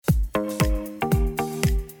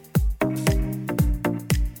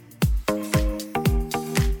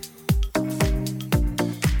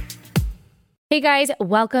guys,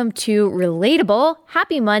 welcome to Relatable.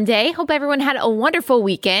 Happy Monday. Hope everyone had a wonderful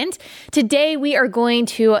weekend. Today we are going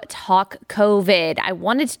to talk COVID. I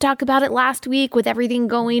wanted to talk about it last week with everything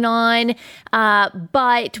going on,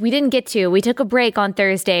 but we didn't get to. We took a break on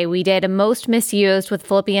Thursday. We did a most misused with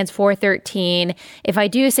Philippians 4:13. If I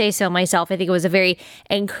do say so myself, I think it was a very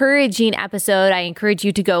encouraging episode. I encourage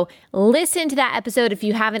you to go listen to that episode if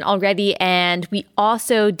you haven't already. And we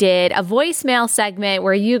also did a voicemail segment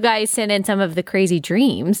where you guys sent in some of the crazy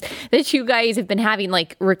dreams that you guys have been having,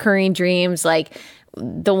 like recurring dreams. Like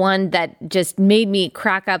the one that just made me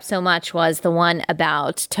crack up so much was the one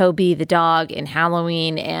about Toby the dog in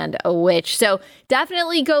Halloween and a witch. So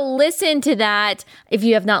definitely go listen to that if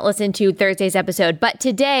you have not listened to Thursday's episode. But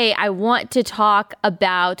today I want to talk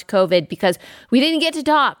about COVID because we didn't get to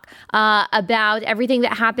talk about everything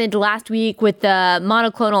that happened last week with the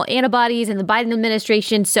monoclonal antibodies and the Biden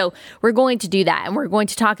administration. So we're going to do that. And we're going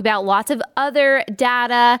to talk about lots of other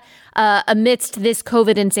data amidst this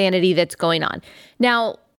COVID insanity that's going on.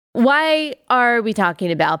 Now, why are we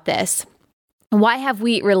talking about this? Why have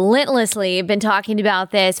we relentlessly been talking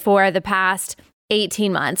about this for the past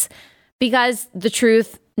 18 months? Because the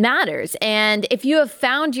truth matters. And if you have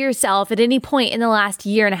found yourself at any point in the last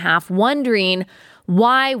year and a half wondering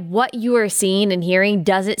why what you are seeing and hearing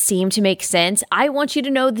doesn't seem to make sense, I want you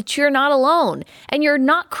to know that you're not alone and you're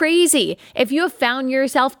not crazy. If you have found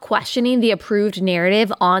yourself questioning the approved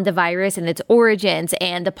narrative on the virus and its origins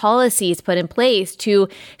and the policies put in place to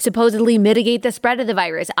supposedly mitigate the spread of the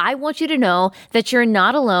virus, I want you to know that you're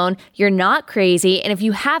not alone, you're not crazy. And if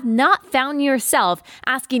you have not found yourself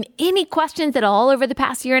asking any questions at all over the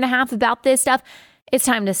past year and a half about this stuff, it's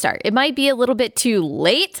time to start. It might be a little bit too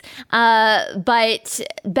late, but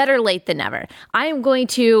better late than never. I am going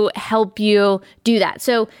to help you do that.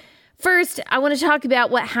 So first, I want to talk about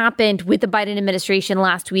what happened with the Biden administration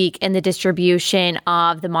last week and the distribution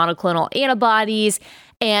of the monoclonal antibodies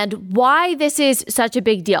and why this is such a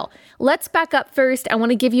big deal. Let's back up first. I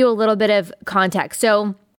want to give you a little bit of context.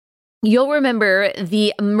 So you'll remember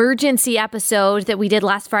the emergency episode that we did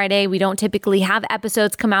last Friday. We don't typically have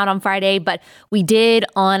episodes come out on Friday, but we did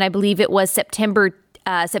on, I believe it was September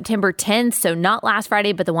 10th. So not last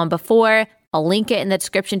Friday, but the one before. I'll link it in the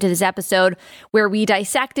description to this episode where we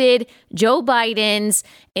dissected Joe Biden's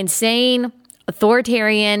insane,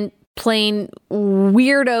 authoritarian, plain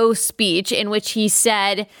weirdo speech in which he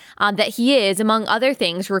said that he is, among other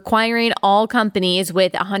things, requiring all companies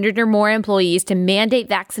with 100 or more employees to mandate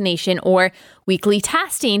vaccination or weekly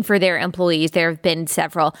testing for their employees. There have been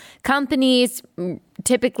several companies,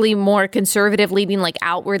 typically more conservative leaning, like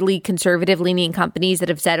outwardly conservative leaning companies that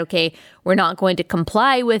have said, okay, we're not going to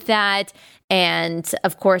comply with that. And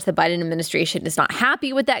of course, the Biden administration is not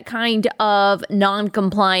happy with that kind of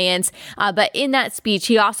non-compliance. But in that speech,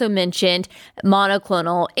 he also mentioned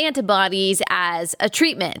monoclonal antibodies as a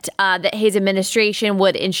treatment that his administration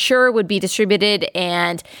would ensure would be distributed.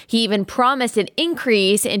 And he even promised an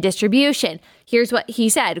increase in distribution. Here's what he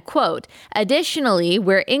said, quote, "Additionally,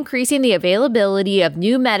 we're increasing the availability of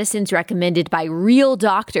new medicines recommended by real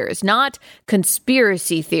doctors, not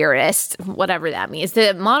conspiracy theorists," whatever that means.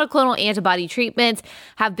 The monoclonal antibody treatments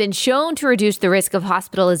have been shown to reduce the risk of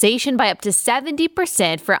hospitalization by up to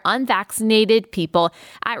 70% for unvaccinated people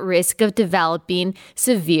at risk of developing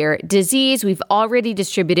severe disease. We've already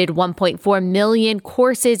distributed 1.4 million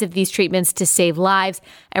courses of these treatments to save lives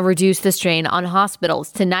and reduce the strain on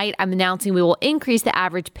hospitals. Tonight, I'm announcing we will increase the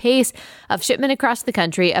average pace of shipment across the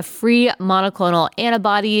country of free monoclonal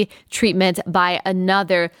antibody treatment by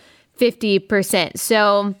another 50%.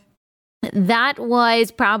 So that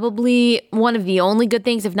was probably one of the only good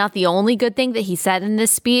things, if not the only good thing that he said in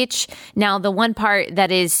this speech. Now, the one part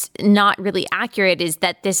that is not really accurate is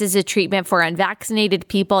that this is a treatment for unvaccinated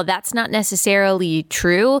people. That's not necessarily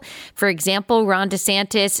true. For example, Ron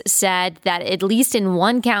DeSantis said that at least in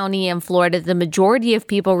one county in Florida, the majority of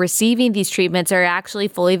people receiving these treatments are actually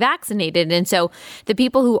fully vaccinated. And so the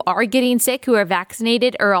people who are getting sick, who are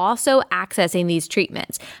vaccinated, are also accessing these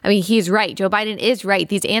treatments. I mean, he's right. Joe Biden is right.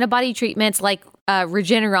 These antibody treatments like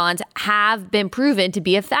Regenerons have been proven to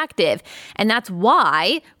be effective. And that's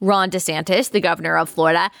why Ron DeSantis, the governor of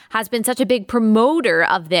Florida, has been such a big promoter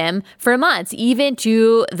of them for months, even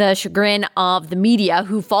to the chagrin of the media,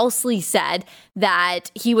 who falsely said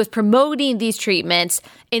that he was promoting these treatments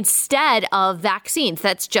instead of vaccines.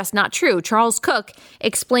 That's just not true. Charles Cook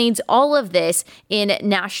explains all of this in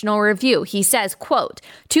National Review. He says, quote,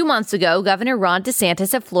 2 months ago, Governor Ron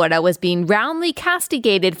DeSantis of Florida was being roundly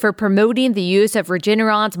castigated for promoting the use of of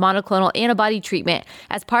Regeneron's monoclonal antibody treatment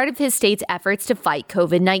as part of his state's efforts to fight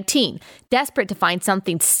COVID-19. Desperate to find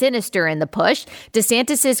something sinister in the push,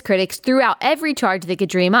 DeSantis' critics threw out every charge they could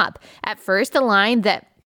dream up. At first, the line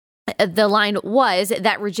was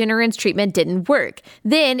that Regeneron's treatment didn't work.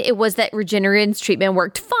 Then it was that Regeneron's treatment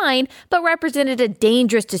worked fine, but represented a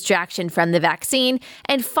dangerous distraction from the vaccine.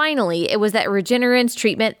 And finally, it was that Regeneron's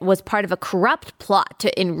treatment was part of a corrupt plot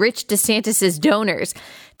to enrich DeSantis' donors.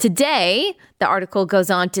 Today, the article goes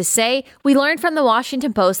on to say, we learned from the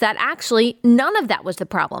Washington Post that actually none of that was the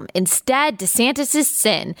problem. Instead, DeSantis'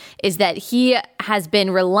 sin is that he has been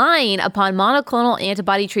relying upon monoclonal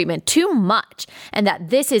antibody treatment too much, and that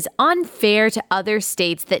this is unfair to other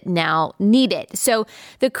states that now need it. So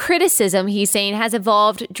the criticism, he's saying, has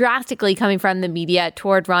evolved drastically coming from the media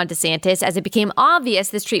toward Ron DeSantis as it became obvious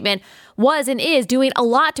this treatment was and is doing a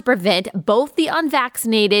lot to prevent both the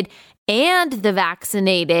unvaccinated and the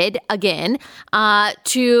vaccinated, again,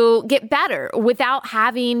 to get better without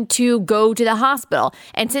having to go to the hospital.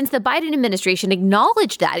 And since the Biden administration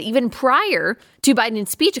acknowledged that, even prior to Biden's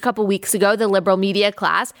speech a couple weeks ago, the liberal media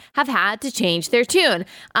class have had to change their tune,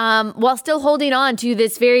 while still holding on to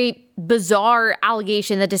this very bizarre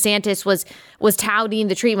allegation that DeSantis was touting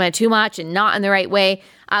the treatment too much and not in the right way.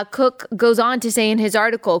 Cook goes on to say in his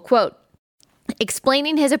article, quote,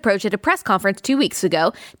 explaining his approach at a press conference 2 weeks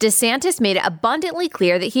ago, DeSantis made it abundantly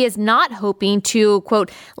clear that he is not hoping to, quote,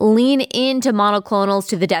 lean into monoclonals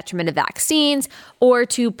to the detriment of vaccines or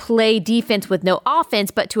to play defense with no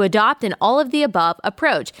offense, but to adopt an all-of-the-above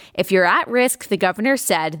approach. If you're at risk, the governor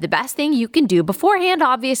said, the best thing you can do beforehand,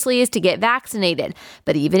 obviously, is to get vaccinated.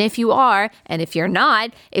 But even if you are, and if you're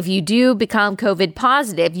not, if you do become COVID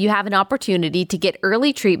positive, you have an opportunity to get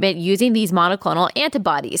early treatment using these monoclonal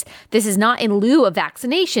antibodies. This is not in lieu of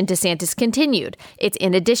vaccination, DeSantis continued. It's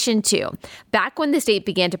in addition to. Back when the state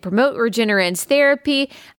began to promote Regeneron's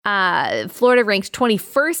therapy, Florida ranks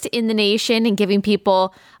 21st in the nation in giving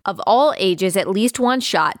people of all ages at least one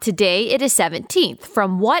shot. Today, it is 17th.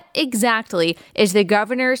 From what exactly is the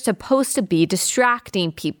governor supposed to be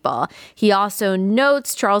distracting people? He also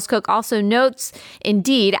notes, Charles Cook also notes,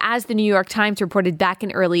 indeed, as the New York Times reported back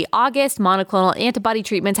in early August, monoclonal antibody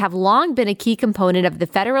treatments have long been a key component of the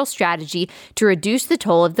federal strategy to reduce the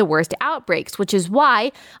toll of the worst outbreaks, which is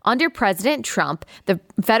why, under President Trump, the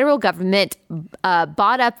federal government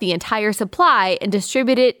bought up the entire supply and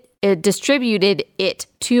distributed it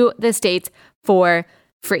to the states for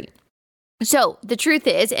free. So the truth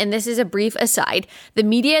is, and this is a brief aside, the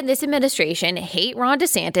media in this administration hate Ron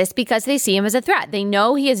DeSantis because they see him as a threat. They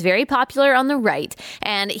know he is very popular on the right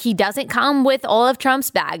and he doesn't come with all of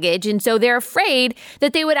Trump's baggage. And so they're afraid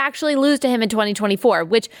that they would actually lose to him in 2024,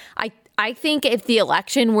 which I think if the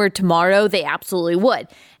election were tomorrow, they absolutely would.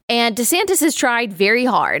 And DeSantis has tried very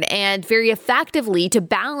hard and very effectively to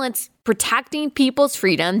balance protecting people's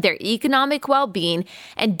freedom, their economic well-being,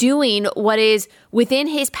 and doing what is within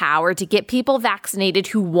his power to get people vaccinated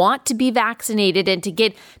who want to be vaccinated and to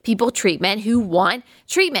get people treatment who want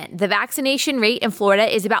treatment. The vaccination rate in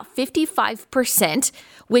Florida is about 55%,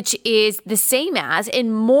 which is the same as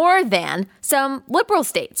and more than some liberal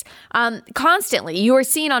states. Constantly, you are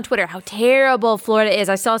seeing on Twitter how terrible Florida is.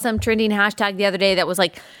 I saw some trending hashtag the other day that was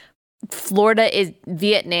like, Florida is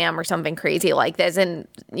Vietnam or something crazy like this. And,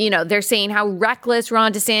 you know, they're saying how reckless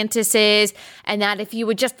Ron DeSantis is and that if you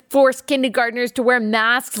would just force kindergartners to wear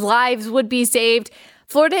masks, lives would be saved.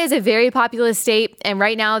 Florida is a very populous state, and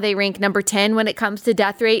right now they rank number 10 when it comes to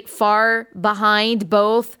death rate, far behind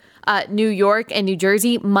both New York and New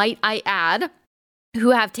Jersey, might I add,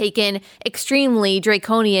 who have taken extremely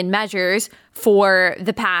draconian measures for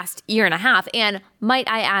the past year and a half. And might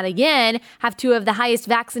I add again, have two of the highest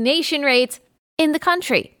vaccination rates in the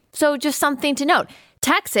country. So just something to note.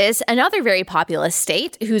 Texas, another very populous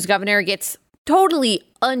state whose governor gets totally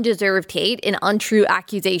undeserved hate and untrue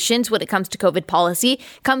accusations when it comes to COVID policy,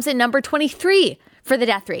 comes in number 23 for the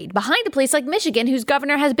death rate, behind a place like Michigan, whose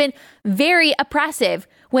governor has been very oppressive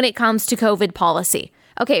when it comes to COVID policy.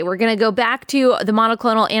 Okay, we're going to go back to the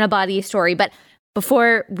monoclonal antibody story, but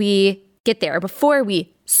before we get there, before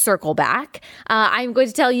we circle back, I'm going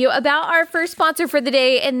to tell you about our first sponsor for the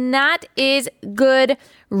day, and that is Good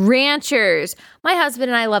Ranchers. My husband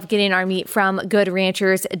and I love getting our meat from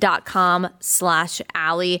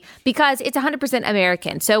goodranchers.com/Allie because it's 100%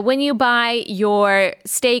 American. So when you buy your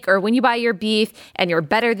steak or when you buy your beef and your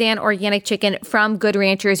better than organic chicken from Good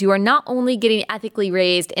Ranchers, you are not only getting ethically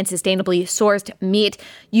raised and sustainably sourced meat,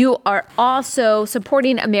 you are also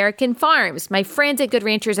supporting American farms. My friends at Good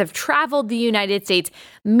Ranchers have traveled the United States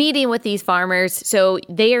meeting with these farmers, so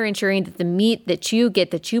they are ensuring that the meat that you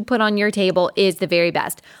get, that you put on your table, is the very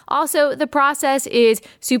best. best. Also, the process is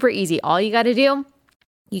super easy. All you got to do,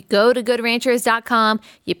 you go to goodranchers.com,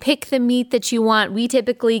 you pick the meat that you want. We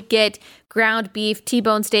typically get ground beef,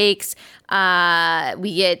 T-bone steaks. We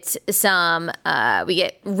get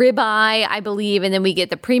ribeye, I believe, and then we get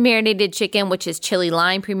the pre-marinated chicken, which is chili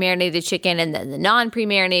lime pre-marinated chicken, and then the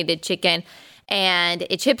non-pre-marinated chicken. And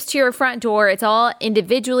it ships to your front door. It's all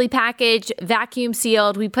individually packaged, vacuum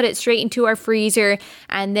sealed. We put it straight into our freezer.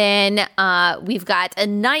 And then we've got a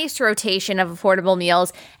nice rotation of affordable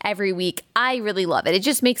meals every week. I really love it. It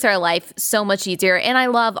just makes our life so much easier. And I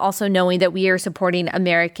love also knowing that we are supporting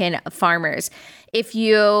American farmers. If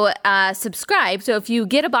you subscribe, so if you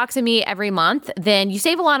get a box of meat every month, then you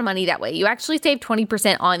save a lot of money that way. You actually save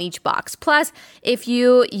 20% on each box. Plus, if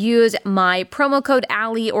you use my promo code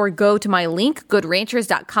Allie or go to my link,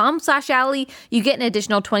 goodranchers.com/Allie, you get an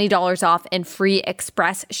additional $20 off and free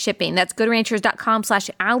express shipping. That's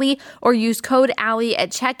goodranchers.com/Allie, or use code Allie at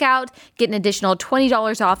checkout. Get an additional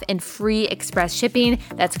 $20 off and free express shipping.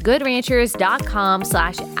 That's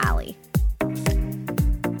goodranchers.com/Allie.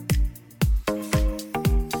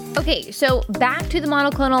 Okay, so back to the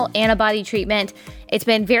monoclonal antibody treatment. It's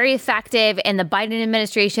been very effective, and the Biden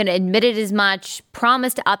administration admitted as much,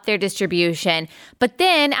 promised to up their distribution. But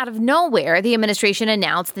then, out of nowhere, the administration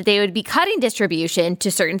announced that they would be cutting distribution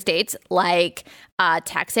to certain states like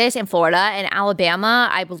Texas and Florida and Alabama.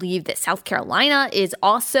 I believe that South Carolina is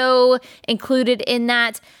also included in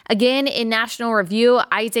that. Again, in National Review,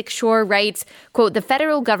 Isaac Shore writes, quote, "The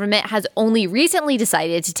federal government has only recently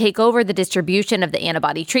decided to take over the distribution of the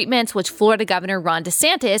antibody treatments, which Florida Governor Ron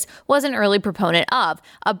DeSantis was an early proponent of.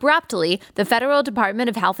 Abruptly, the Federal Department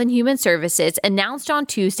of Health and Human Services announced on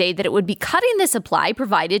Tuesday that it would be cutting the supply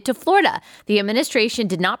provided to Florida. The administration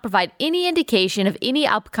did not provide any indication of any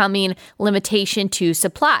upcoming limitation to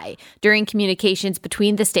supply. During communications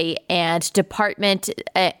between the state and department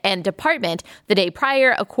the day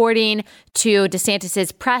prior, according to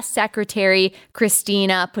DeSantis's press secretary,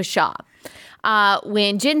 Christina Pushaw.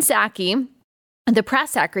 When Jen Psaki, the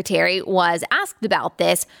press secretary, was asked about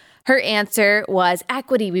this, her answer was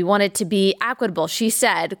equity. We want it to be equitable. She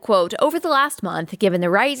said, quote, "Over the last month, given the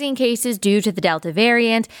rising cases due to the Delta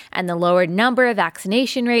variant and the lowered number of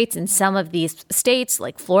vaccination rates in some of these states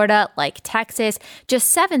like Florida, like Texas,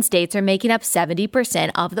 just 7 states are making up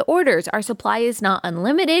 70% of the orders. Our supply is not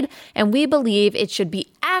unlimited, and we believe it should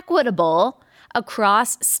be equitable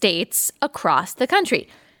across states across the country."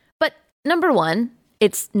 But number one,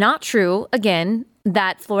 it's not true, again,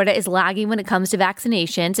 that Florida is lagging when it comes to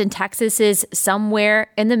vaccinations, and Texas is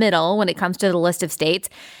somewhere in the middle when it comes to the list of states.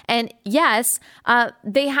 And yes,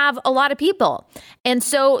 they have a lot of people. And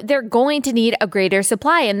so they're going to need a greater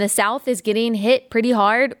supply. And the South is getting hit pretty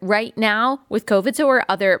hard right now with COVID. So are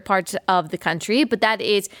other parts of the country. But that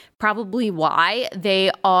is probably why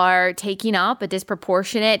they are taking up a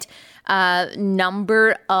disproportionate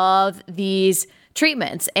number of these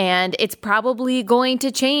treatments. And it's probably going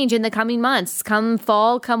to change in the coming months. Come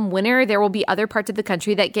fall, come winter, there will be other parts of the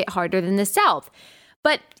country that get harder than the South.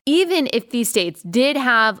 But even if these states did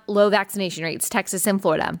have low vaccination rates, Texas and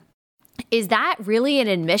Florida, is that really an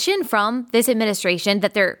admission from this administration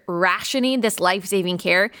that they're rationing this life-saving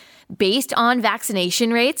care based on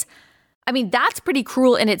vaccination rates? I mean, that's pretty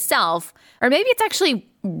cruel in itself. Or maybe it's actually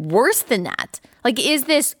worse than that. Like, is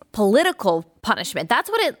this political punishment? That's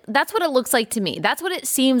what it looks like to me. That's what it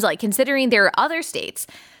seems like, considering there are other states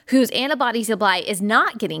whose antibody supply is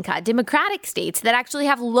not getting cut, Democratic states that actually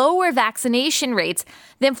have lower vaccination rates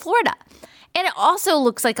than Florida. And it also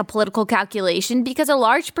looks like a political calculation because a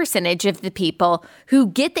large percentage of the people who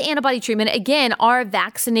get the antibody treatment, again, are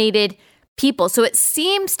vaccinated people. So it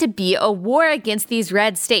seems to be a war against these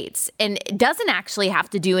red states, and it doesn't actually have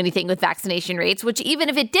to do anything with vaccination rates, which even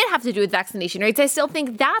if it did have to do with vaccination rates, I still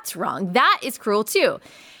think that's wrong. That is cruel too.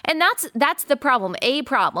 And that's the problem, a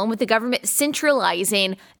problem with the government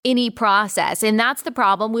centralizing any process. And that's the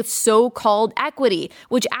problem with so-called equity,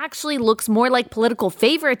 which actually looks more like political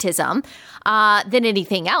favoritism than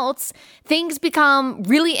anything else. Things become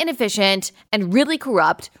really inefficient and really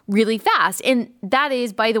corrupt really fast. And that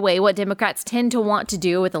is, by the way, what Democrats tend to want to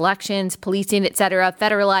do with elections, policing, et cetera,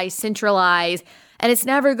 federalize, centralize. And it's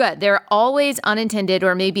never good. There are always unintended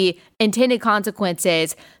or maybe intended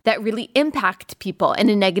consequences that really impact people in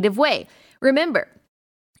a negative way. Remember,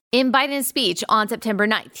 In Biden's speech on September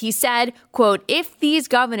 9th, he said, quote, if these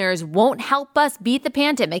governors won't help us beat the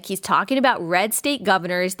pandemic, he's talking about red state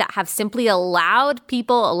governors that have simply allowed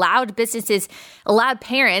people, allowed businesses, allowed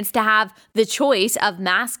parents to have the choice of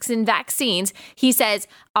masks and vaccines. He says,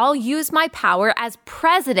 I'll use my power as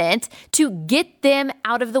president to get them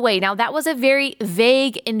out of the way. Now, that was a very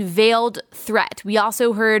vague and veiled threat. We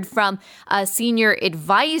also heard from a senior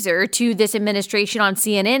advisor to this administration on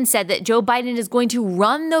CNN said that Joe Biden is going to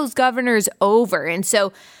run those governors over. And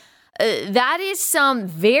so that is some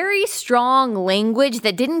very strong language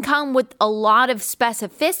that didn't come with a lot of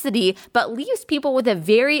specificity, but leaves people with a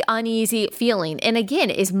very uneasy feeling. And again,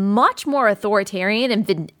 is much more authoritarian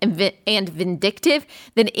and vindictive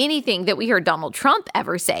than anything that we heard Donald Trump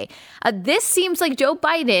ever say. This seems like Joe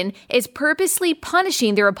Biden is purposely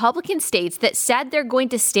punishing the Republican states that said they're going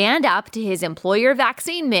to stand up to his employer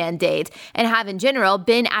vaccine mandate and have in general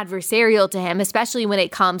been adversarial to him, especially when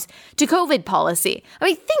it comes to COVID policy. I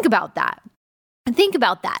mean, think about that.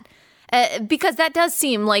 Because that does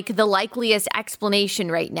seem like the likeliest explanation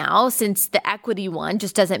right now, since the equity one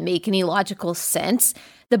just doesn't make any logical sense.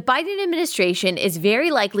 The Biden administration is very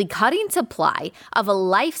likely cutting supply of a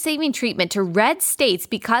life-saving treatment to red states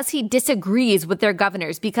because he disagrees with their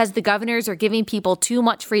governors, because the governors are giving people too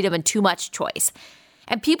much freedom and too much choice.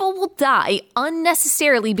 And people will die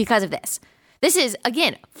unnecessarily because of this. This is,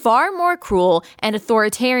 again, far more cruel and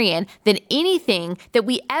authoritarian than anything that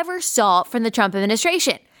we ever saw from the Trump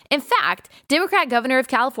administration. In fact, Democrat Governor of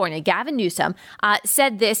California, Gavin Newsom,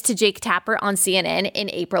 said this to Jake Tapper on CNN in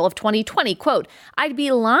April of 2020, quote, I'd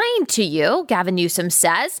be lying to you, Gavin Newsom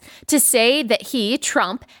says, to say that he,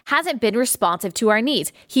 Trump, hasn't been responsive to our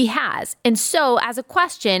needs. He has. And so as a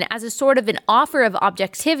question, as a sort of an offer of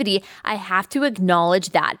objectivity, I have to acknowledge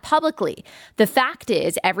that publicly. The fact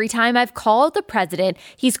is, every time I've called the president,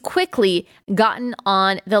 he's quickly gotten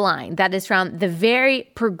on the line. That is from the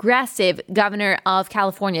very progressive governor of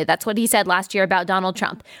California. That's what he said last year about Donald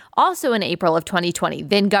Trump. Also in April of 2020,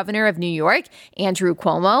 then governor of New York, Andrew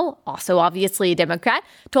Cuomo, also obviously a Democrat,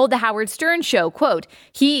 told the Howard Stern show, quote,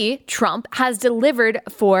 Trump, has delivered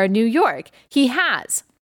for New York. He has.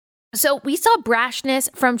 So we saw brashness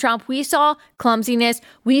from Trump. We saw clumsiness.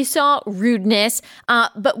 We saw rudeness,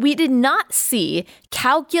 but we did not see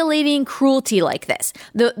calculating cruelty like this.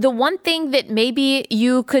 The one thing that maybe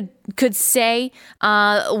you could say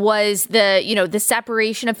was the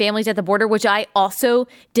separation of families at the border, which I also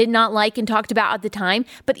did not like and talked about at the time.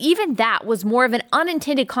 But even that was more of an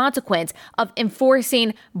unintended consequence of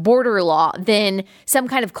enforcing border law than some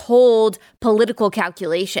kind of cold political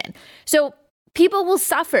calculation. So people will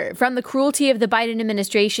suffer from the cruelty of the Biden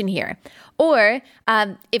administration here. Or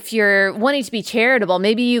if you're wanting to be charitable,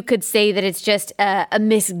 maybe you could say that it's just a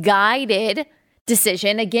misguided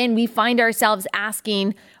decision. Again, we find ourselves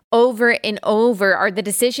asking over and over, are the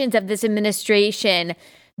decisions of this administration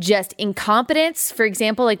just incompetence, for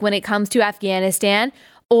example, like when it comes to Afghanistan,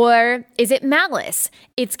 or is it malice?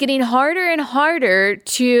 It's getting harder and harder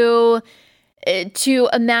to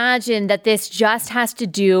imagine that this just has to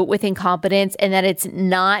do with incompetence and that it's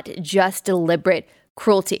not just deliberate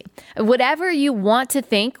cruelty. Whatever you want to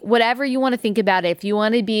think about it, if you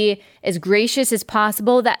want to be as gracious as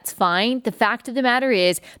possible, that's fine. The fact of the matter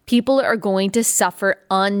is people are going to suffer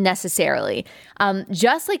unnecessarily.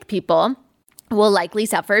 Just like people will likely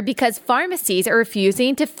suffer because pharmacies are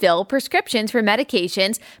refusing to fill prescriptions for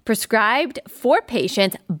medications prescribed for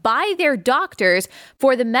patients by their doctors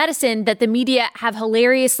for the medicine that the media have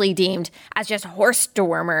hilariously deemed as just horse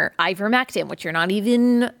dewormer ivermectin, which you're not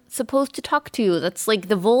even supposed to talk to. That's like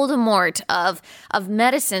the Voldemort of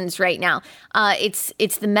medicines right now.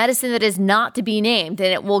 It's the medicine that is not to be named,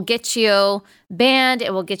 and it will get you banned.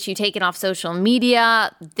 It will get you taken off social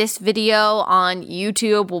media. This video on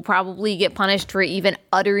YouTube will probably get punished for even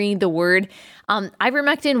uttering the word.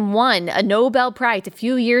 Ivermectin won a Nobel Prize a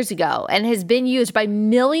few years ago and has been used by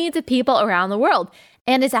millions of people around the world.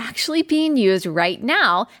 And is actually being used right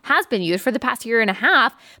now, has been used for the past year and a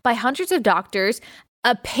half by hundreds of doctors,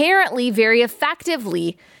 apparently very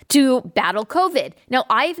effectively, to battle COVID. Now,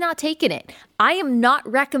 I have not taken it. I am not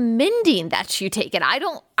recommending that you take it. I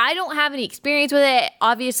don't have any experience with it.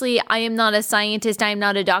 Obviously, I am not a scientist. I am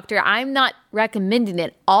not a doctor. I'm not recommending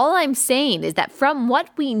it. All I'm saying is that from what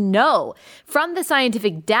we know, from the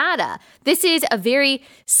scientific data, this is a very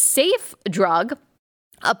safe drug,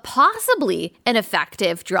 possibly an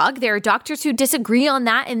effective drug. There are doctors who disagree on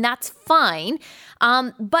that, and that's fine.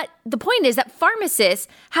 But the point is that pharmacists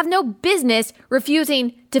have no business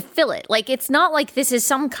refusing to fill it. Like, it's not like this is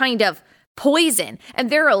some kind of poison.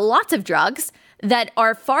 And there are lots of drugs that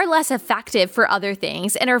are far less effective for other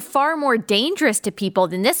things and are far more dangerous to people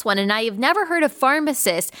than this one. And I have never heard of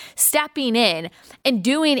pharmacists stepping in and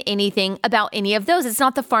doing anything about any of those. It's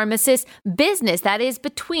not the pharmacist's business. That is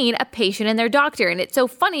between a patient and their doctor. And it's so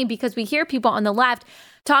funny because we hear people on the left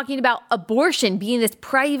talking about abortion being this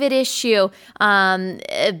private issue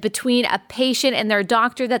between a patient and their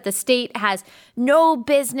doctor that the state has no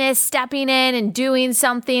business stepping in and doing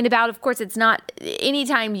something about. Of course, it's not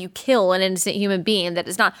anytime you kill an innocent human being, that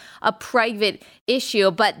is not a private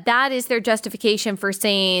issue, but that is their justification for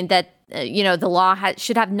saying that, the law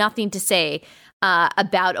should have nothing to say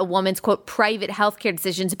about a woman's, quote, private healthcare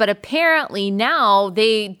decisions. But apparently now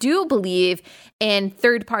they do believe in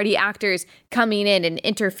third-party actors coming in and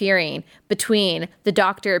interfering between the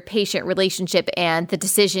doctor-patient relationship and the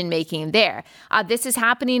decision-making there. This is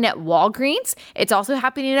happening at Walgreens. It's also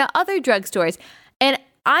happening at other drugstores. And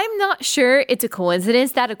I'm not sure it's a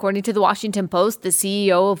coincidence that, according to the Washington Post, the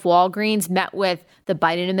CEO of Walgreens met with the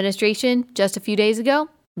Biden administration just a few days ago.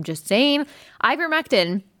 I'm just saying.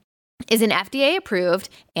 Ivermectin is an FDA-approved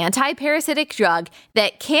anti-parasitic drug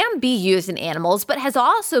that can be used in animals, but has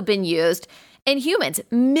also been used in humans,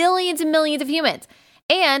 millions and millions of humans.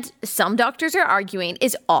 And some doctors are arguing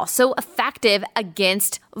is also effective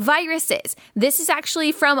against viruses. This is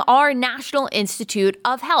actually from our National Institute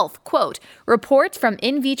of Health. Quote, reports from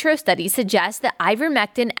in vitro studies suggest that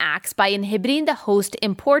ivermectin acts by inhibiting the host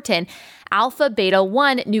important alpha beta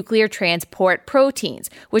 1 nuclear transport proteins,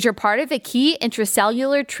 which are part of a key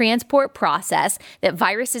intracellular transport process that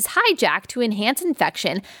viruses hijack to enhance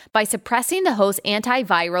infection by suppressing the host's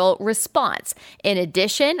antiviral response. In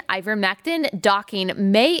addition, ivermectin docking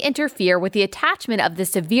may interfere with the attachment of the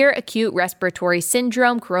severe acute respiratory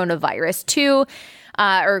syndrome coronavirus 2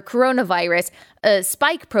 or coronavirus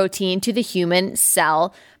spike protein to the human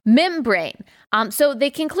cell membrane. So they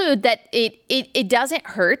conclude that it doesn't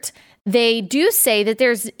hurt. They do say that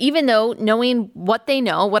there's, even though knowing what they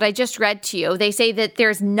know, what I just read to you, they say that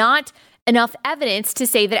there's not enough evidence to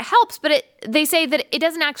say that it helps, but they say that it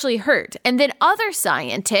doesn't actually hurt. And then other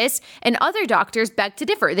scientists and other doctors beg to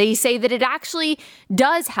differ. They say that it actually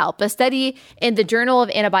does help. A study in the Journal of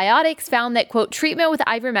Antibiotics found that, quote, treatment with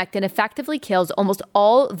ivermectin effectively kills almost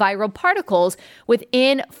all viral particles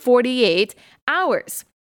within 48 hours.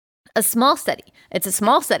 A small study. It's a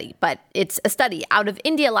small study, but it's a study out of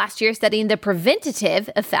India last year studying the preventative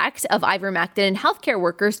effect of ivermectin in healthcare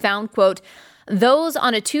workers found, quote, those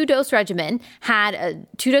on a two-dose regimen of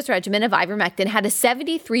ivermectin had a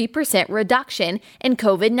 73% reduction in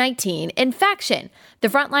COVID-19 infection. The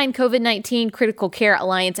Frontline COVID-19 Critical Care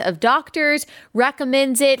Alliance of Doctors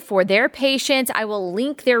recommends it for their patients. I will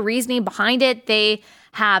link their reasoning behind it. They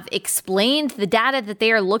have explained the data that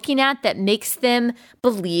they are looking at that makes them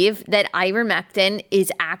believe that ivermectin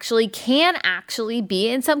can actually be,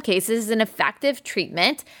 in some cases, an effective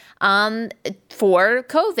treatment for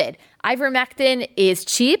COVID. Ivermectin is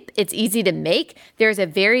cheap. It's easy to make. There's a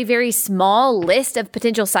very, very small list of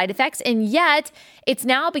potential side effects, and yet it's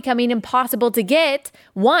now becoming impossible to get.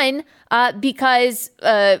 One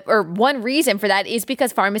reason for that is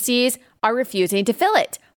because pharmacies are refusing to fill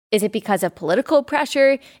it. Is it because of political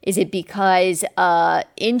pressure? Is it because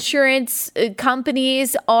insurance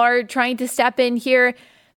companies are trying to step in here?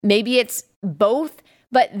 Maybe it's both.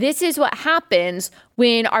 But this is what happens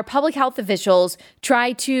when our public health officials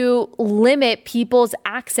try to limit people's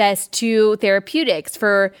access to therapeutics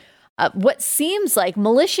for what seems like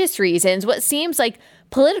malicious reasons, what seems like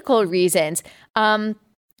political reasons.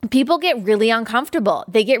 People get really uncomfortable.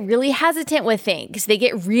 They get really hesitant with things. They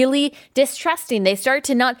get really distrusting. They start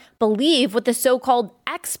to not believe what the so-called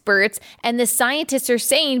experts and the scientists are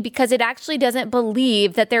saying because it actually doesn't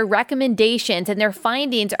believe that their recommendations and their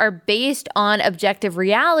findings are based on objective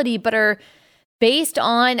reality, but are based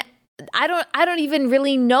on, I don't even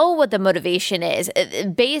really know what the motivation is,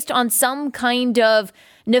 based on some kind of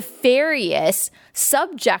nefarious,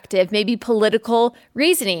 subjective, maybe political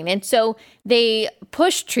reasoning. And so they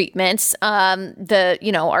push treatments.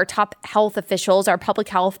 Our top health officials, our public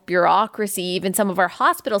health bureaucracy, even some of our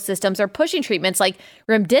hospital systems are pushing treatments like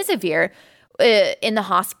remdesivir in the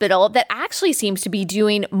hospital that actually seems to be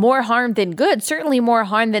doing more harm than good, certainly more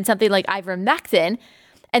harm than something like ivermectin.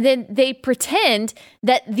 And then they pretend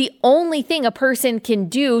that the only thing a person can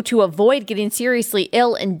do to avoid getting seriously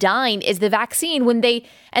ill and dying is the vaccine, when they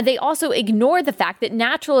also ignore the fact that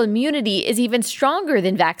natural immunity is even stronger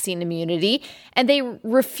than vaccine immunity, and they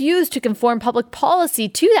refuse to conform public policy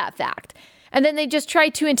to that fact. And then they just try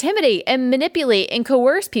to intimidate and manipulate and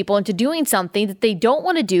coerce people into doing something that they don't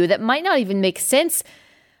want to do, that might not even make sense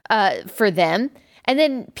for them. And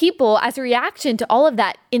then people, as a reaction to all of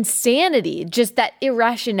that insanity, just that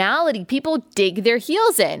irrationality, people dig their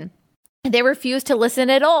heels in. They refuse to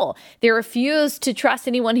listen at all. They refuse to trust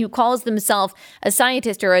anyone who calls themselves a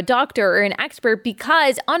scientist or a doctor or an expert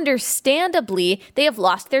because, understandably, they have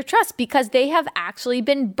lost their trust because they have actually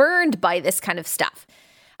been burned by this kind of stuff.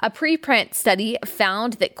 A preprint study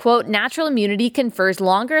found that, quote, natural immunity confers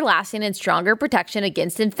longer lasting and stronger protection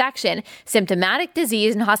against infection, symptomatic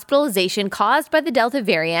disease, and hospitalization caused by the Delta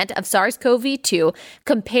variant of SARS-CoV-2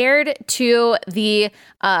 compared to the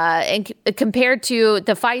Pfizer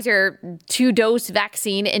 2-dose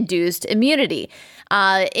vaccine-induced immunity.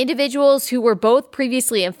 Individuals who were both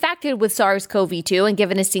previously infected with SARS-CoV-2 and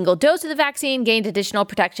given a single dose of the vaccine gained additional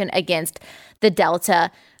protection against the Delta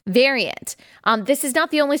variant. This is not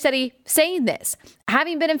the only study saying this.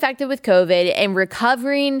 Having been infected with COVID and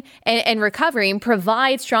recovering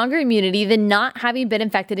provides stronger immunity than not having been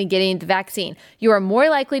infected and getting the vaccine. You are more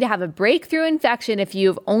likely to have a breakthrough infection if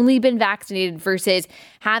you've only been vaccinated versus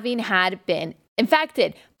having had been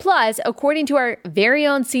infected. Plus, according to our very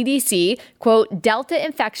own CDC, quote, Delta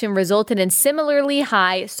infection resulted in similarly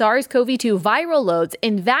high SARS-CoV-2 viral loads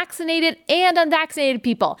in vaccinated and unvaccinated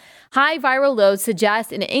people. High viral loads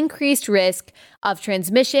suggest an increased risk of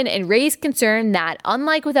transmission and raise concern that,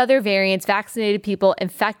 unlike with other variants, vaccinated people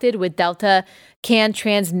infected with Delta can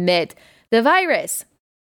transmit the virus.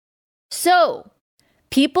 So,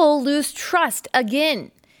 people lose trust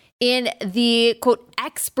again in the, quote,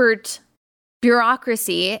 expert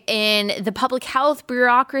bureaucracy, in the public health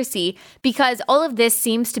bureaucracy, because all of this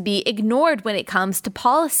seems to be ignored when it comes to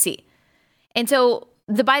policy. And so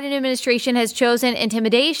the Biden administration has chosen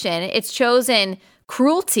intimidation. It's chosen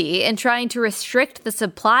cruelty in trying to restrict the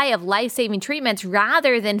supply of life-saving treatments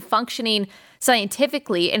rather than functioning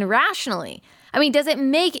scientifically and rationally. I mean, does it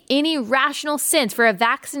make any rational sense for a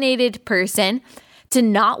vaccinated person to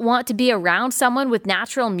not want to be around someone with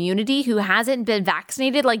natural immunity who hasn't been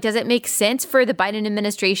vaccinated? Like, does it make sense for the Biden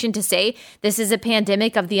administration to say this is a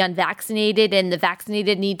pandemic of the unvaccinated and the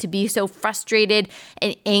vaccinated need to be so frustrated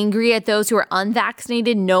and angry at those who are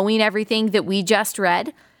unvaccinated, knowing everything that we just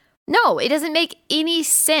read? No, it doesn't make any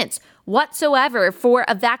sense whatsoever for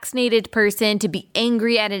a vaccinated person to be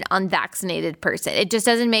angry at an unvaccinated person. It just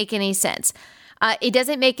doesn't make any sense. It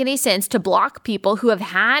doesn't make any sense to block people who have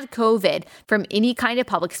had COVID from any kind of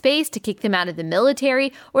public space, to kick them out of the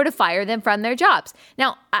military, or to fire them from their jobs.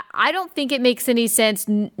 Now, I don't think it makes any sense,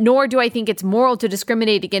 nor do I think it's moral to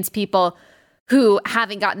discriminate against people who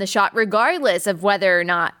haven't gotten the shot, regardless of whether or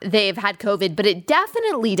not they've had COVID. But it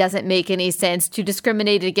definitely doesn't make any sense to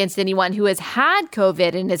discriminate against anyone who has had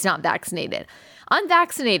COVID and is not vaccinated.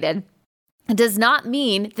 Unvaccinated does not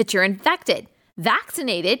mean that you're infected.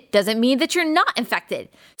 Vaccinated doesn't mean that you're not infected.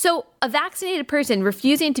 So a vaccinated person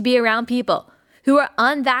refusing to be around people who are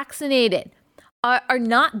unvaccinated are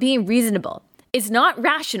not being reasonable. It's not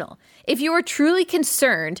rational. If you are truly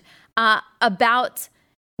concerned about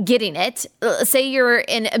getting it, say you're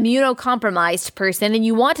an immunocompromised person and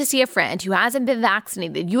you want to see a friend who hasn't been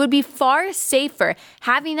vaccinated, you would be far safer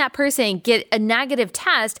having that person get a negative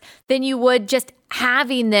test than you would just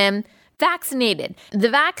having them vaccinated.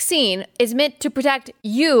 The vaccine is meant to protect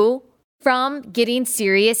you from getting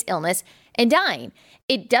serious illness and dying.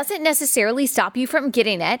 It doesn't necessarily stop you from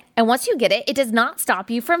getting it. And once you get it, it does not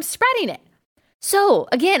stop you from spreading it. So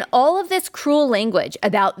again, all of this cruel language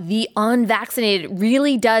about the unvaccinated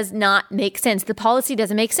really does not make sense. The policy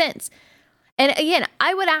doesn't make sense. And again,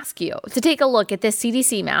 I would ask you to take a look at this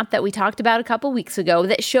CDC map that we talked about a couple weeks ago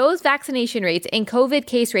that shows vaccination rates and COVID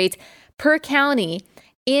case rates per county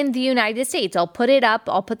in the United States. I'll put it up.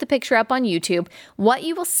 I'll put the picture up on YouTube. What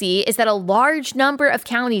you will see is that a large number of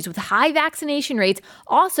counties with high vaccination rates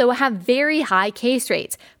also have very high case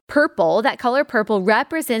rates. Purple, that color purple,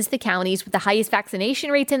 represents the counties with the highest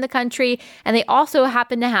vaccination rates in the country, and they also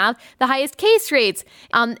happen to have the highest case rates.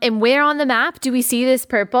 And where on the map do we see this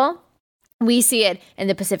purple? We see it in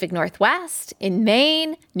the Pacific Northwest, in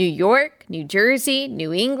Maine, New York, New Jersey,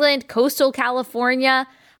 New England, coastal California.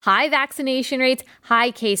 High vaccination rates, high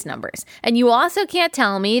case numbers. And you also can't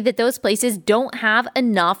tell me that those places don't have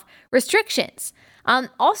enough restrictions.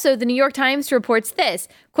 Also, the New York Times reports this,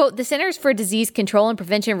 quote, the Centers for Disease Control and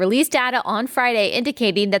Prevention released data on Friday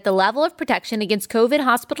indicating that the level of protection against COVID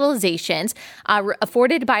hospitalizations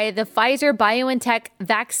afforded by the Pfizer-BioNTech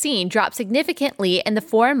vaccine dropped significantly in the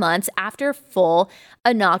 4 months after full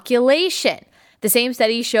inoculation. The same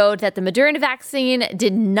study showed that the Moderna vaccine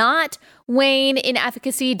did not wane in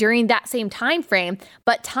efficacy during that same time frame,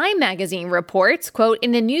 but Time magazine reports, quote,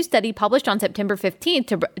 in a new study published on September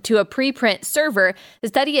 15th to a preprint server, the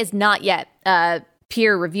study is not yet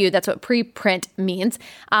peer review. That's what preprint means.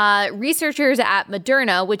 Researchers at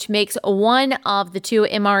Moderna, which makes one of the two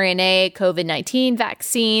mRNA COVID-19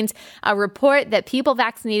 vaccines, report that people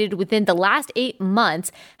vaccinated within the last 8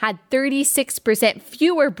 months had 36%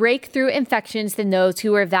 fewer breakthrough infections than those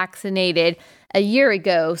who were vaccinated a year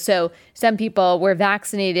ago. So some people were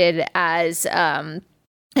vaccinated as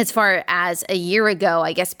far as a year ago.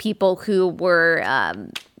 I guess people who were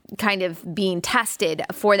kind of being tested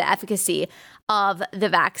for the efficacy of the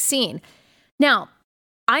vaccine. Now,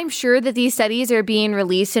 I'm sure that these studies are being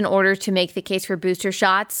released in order to make the case for booster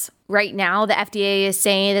shots. Right now, the FDA is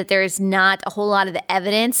saying that there is not a whole lot of the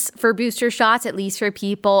evidence for booster shots, at least for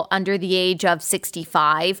people under the age of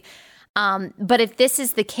 65. But if this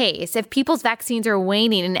is the case, if people's vaccines are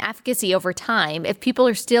waning in efficacy over time, if people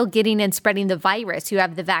are still getting and spreading the virus who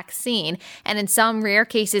have the vaccine, and in some rare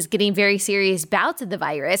cases getting very serious bouts of the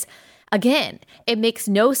virus, again, it makes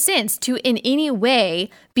no sense to in any way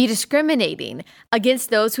be discriminating against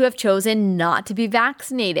those who have chosen not to be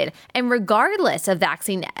vaccinated. And regardless of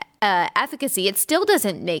vaccine efficacy, it still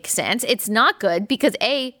doesn't make sense. It's not good because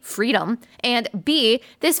A, freedom, and B,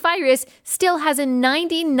 this virus still has a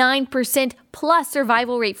 99% plus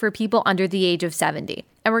survival rate for people under the age of 70.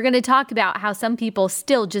 And we're going to talk about how some people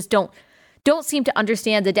still just don't seem to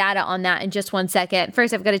understand the data on that in just one second.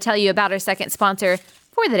 First, I've got to tell you about our second sponsor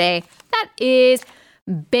for the day. That is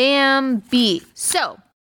Bambee. So,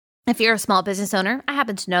 if you're a small business owner, I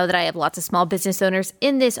happen to know that I have lots of small business owners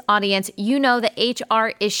in this audience. You know that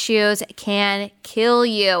HR issues can kill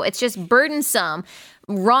you. It's just burdensome.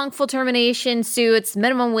 Wrongful termination suits,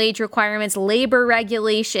 minimum wage requirements, labor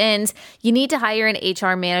regulations. You need to hire an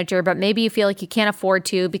HR manager, but maybe you feel like you can't afford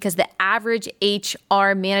to because the average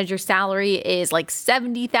HR manager salary is like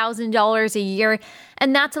 $70,000 a year.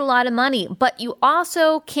 And that's a lot of money. But you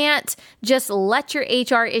also can't just let your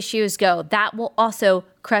HR issues go. That will also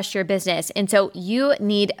crush your business. And so you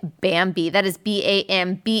need Bambee. That is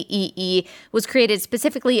Bambee. Was created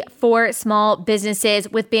specifically for small businesses.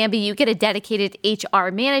 With Bambee, you get a dedicated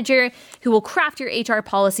HR manager who will craft your HR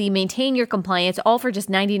policy, maintain your compliance, all for just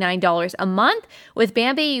 $99 a month. With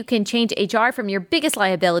Bambee, you can change HR from your biggest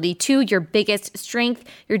liability to your biggest strength.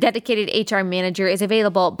 Your dedicated HR manager is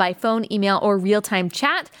available by phone, email, or real-time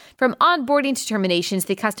chat. From onboarding to terminations,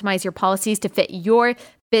 they customize your policies to fit your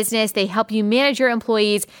business. They help you manage your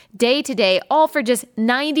employees day to day, all for just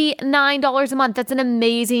 $99 a month. That's an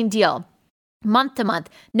amazing deal. Month to month,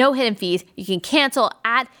 no hidden fees. You can cancel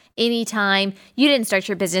at any time. You didn't start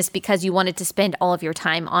your business because you wanted to spend all of your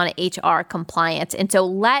time on HR compliance. And so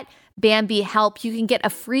let Bambee help. You can get a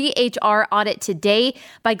free HR audit today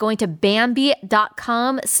by going to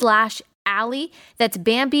Bambee.com/Allie. That's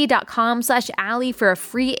Bambee.com/Allie for a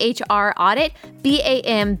free HR audit.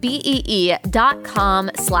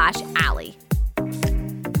 Bambee.com/Allie.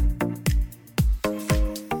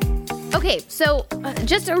 Okay, so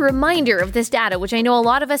just a reminder of this data, which I know a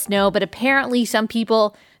lot of us know, but apparently some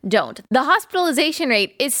people don't. The hospitalization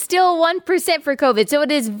rate is still 1% for COVID, so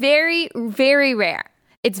it is very, very rare.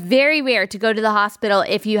 It's very rare to go to the hospital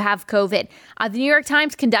if you have COVID. The New York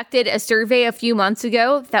Times conducted a survey a few months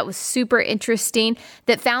ago that was super interesting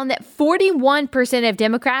that found that 41% of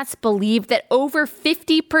Democrats believe that over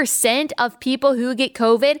 50% of people who get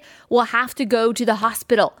COVID will have to go to the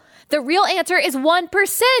hospital. The real answer is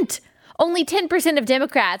 1%. Only 10% of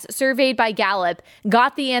Democrats surveyed by Gallup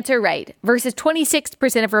got the answer right versus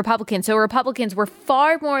 26% of Republicans. So Republicans were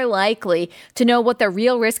far more likely to know what the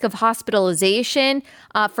real risk of hospitalization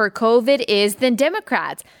for COVID is than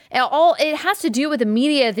Democrats. It has to do with the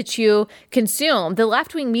media that you consume. The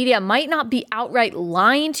left-wing media might not be outright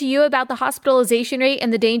lying to you about the hospitalization rate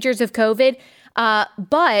and the dangers of COVID,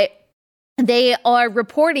 but they are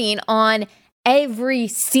reporting on every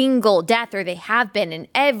single death, or they have been in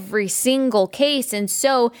every single case. And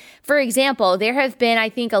so, for example, there have been, I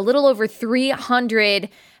think, a little over 300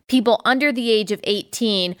 people under the age of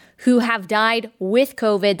 18 who have died with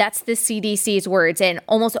COVID. That's the CDC's words. And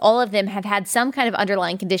almost all of them have had some kind of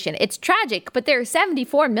underlying condition. It's tragic, but there are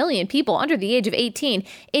 74 million people under the age of 18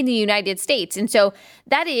 in the United States. And so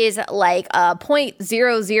that is like a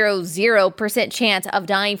 0.000% chance of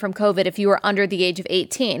dying from COVID if you are under the age of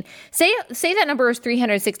 18. Say that number is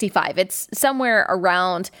 365. It's somewhere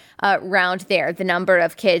around there, the number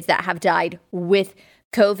of kids that have died with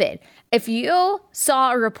COVID. If you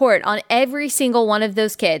saw a report on every single one of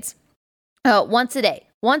those kids, once a day,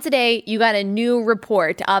 you got a new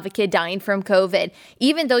report of a kid dying from COVID.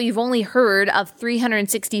 Even though you've only heard of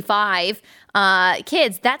 365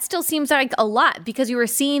 kids, that still seems like a lot because you were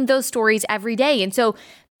seeing those stories every day. And so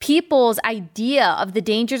people's idea of the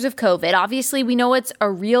dangers of COVID. Obviously, we know it's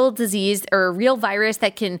a real disease or a real virus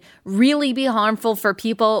that can really be harmful for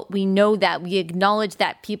people. We know that. We acknowledge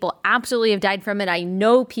that people absolutely have died from it. I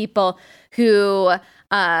know people whose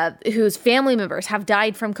family members have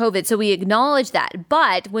died from COVID. So we acknowledge that.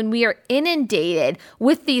 But when we are inundated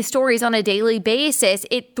with these stories on a daily basis,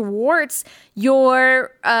 it thwarts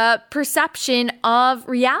your perception of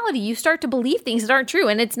reality. You start to believe things that aren't true.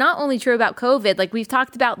 And it's not only true about COVID. Like we've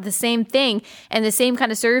talked about the same thing and the same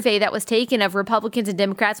kind of survey that was taken of Republicans and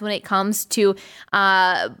Democrats when it comes to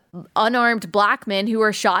unarmed black men who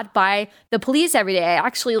are shot by the police every day. I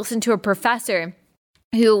actually listened to a professor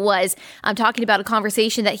who was talking about a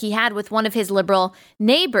conversation that he had with one of his liberal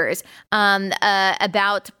neighbors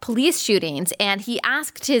about police shootings. And he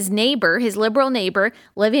asked his neighbor, his liberal neighbor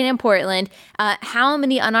living in Portland, how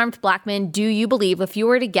many unarmed black men do you believe, if you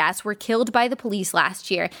were to guess, were killed by the police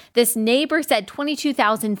last year? This neighbor said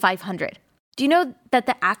 22,500. Do you know that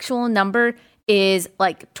the actual number is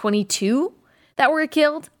like 22 that were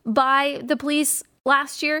killed by the police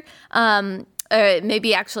last year?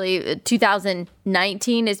 Maybe actually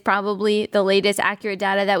 2019 is probably the latest accurate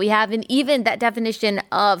data that we have. And even that definition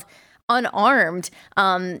of unarmed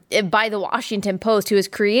by the Washington Post, who has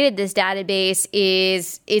created this database,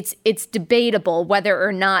 it's debatable whether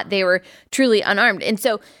or not they were truly unarmed. And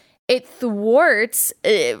so it thwarts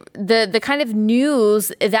the kind of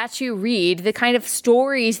news that you read, the kind of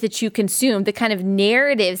stories that you consume, the kind of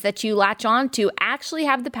narratives that you latch onto actually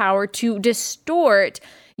have the power to distort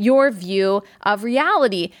your view of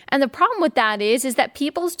reality. And the problem with that is that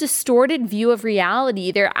people's distorted view of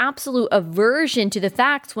reality, their absolute aversion to the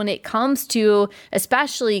facts when it comes to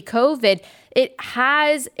especially COVID, it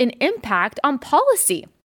has an impact on policy.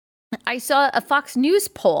 I saw a Fox News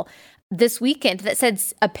poll this weekend that said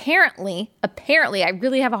apparently, I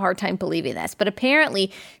really have a hard time believing this, but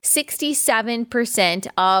apparently 67%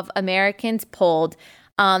 of Americans polled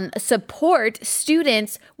support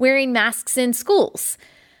students wearing masks in schools.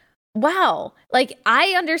 Wow. Like,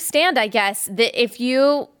 I understand, I guess, that if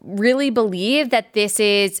you really believe that this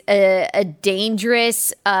is a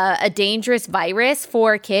dangerous virus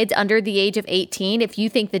for kids under the age of 18, if you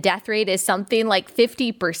think the death rate is something like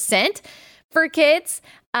 50% for kids,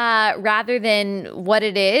 rather than what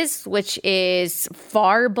it is, which is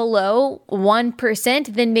far below 1%,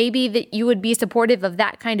 then maybe that you would be supportive of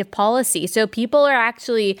that kind of policy. So people are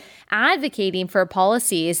actually advocating for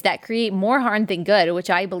policies that create more harm than good, which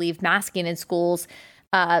I believe masking in schools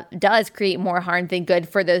does create more harm than good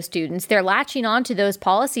for those students. They're latching on to those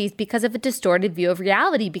policies because of a distorted view of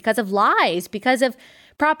reality, because of lies, because of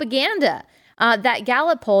propaganda. That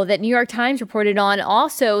Gallup poll that New York Times reported on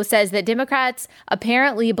also says that Democrats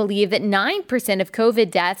apparently believe that 9% of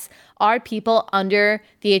COVID deaths are people under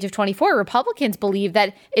the age of 24. Republicans believe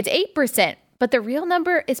that it's 8%, but the real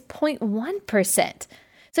number is 0.1%.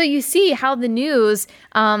 So you see how the news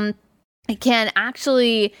can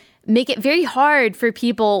actually make it very hard for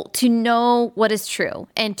people to know what is true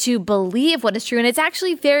and to believe what is true. And it's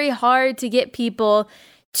actually very hard to get people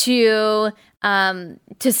to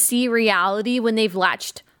see reality when they've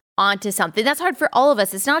latched onto something. That's hard for all of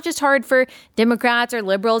us. It's not just hard for Democrats or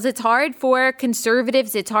liberals. It's hard for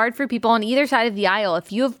conservatives. It's hard for people on either side of the aisle.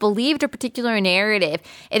 If you have believed a particular narrative,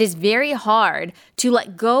 it is very hard to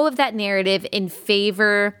let go of that narrative in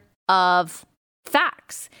favor of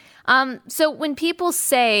facts. So when people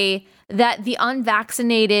say that the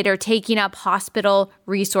unvaccinated are taking up hospital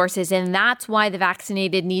resources, and that's why the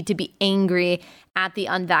vaccinated need to be angry at the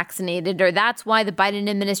unvaccinated, or that's why the Biden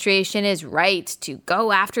administration is right to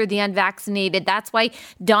go after the unvaccinated, that's why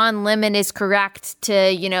Don Lemon is correct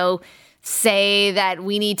to, say that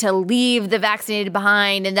we need to leave the vaccinated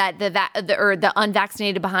behind and that the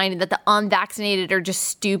unvaccinated behind, and that the unvaccinated are just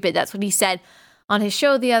stupid. That's what he said on his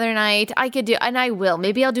show the other night. I could do, and I will,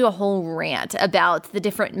 maybe I'll do a whole rant about the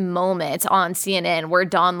different moments on CNN where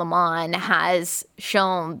Don Lemon has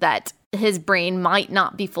shown that his brain might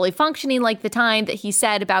not be fully functioning, like the time that he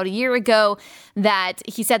said about a year ago that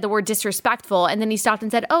he said the word disrespectful, and then he stopped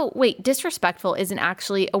and said, oh, wait, disrespectful isn't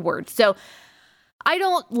actually a word. So I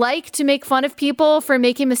don't like to make fun of people for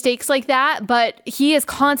making mistakes like that, but he is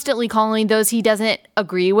constantly calling those he doesn't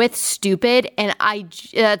agree with stupid, and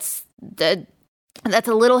that's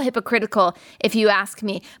a little hypocritical if you ask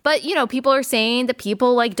me. But, people are saying that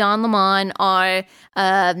people like Don Lemon are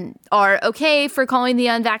okay for calling the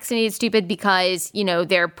unvaccinated stupid because,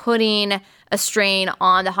 they're putting a strain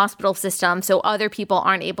on the hospital system so other people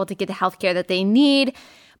aren't able to get the healthcare that they need.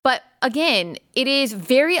 But again, it is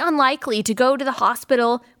very unlikely to go to the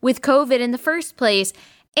hospital with COVID in the first place.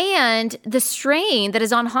 And the strain that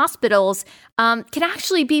is on hospitals can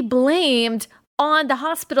actually be blamed on the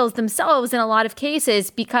hospitals themselves in a lot of cases,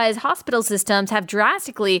 because hospital systems have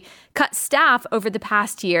drastically cut staff over the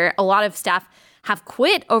past year. A lot of staff have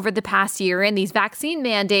quit over the past year, and these vaccine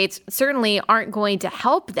mandates certainly aren't going to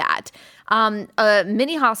help that.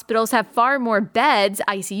 Many hospitals have far more beds,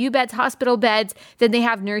 ICU beds, hospital beds, than they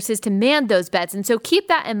have nurses to man those beds. And so keep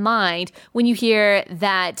that in mind when you hear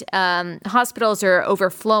that hospitals are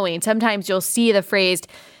overflowing. Sometimes you'll see the phrase,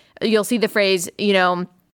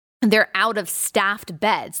 they're out of staffed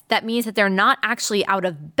beds. That means that they're not actually out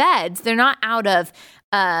of beds. They're not out of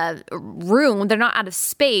room. They're not out of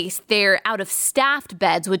space. They're out of staffed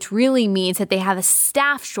beds, which really means that they have a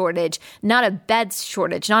staff shortage, not a beds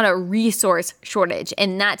shortage, not a resource shortage.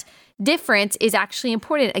 And that difference is actually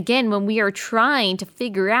important, again, when we are trying to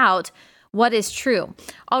figure out what is true.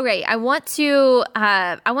 All right, I want to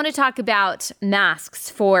talk about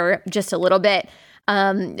masks for just a little bit.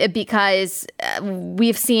 Because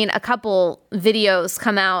we've seen a couple videos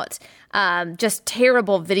come out, just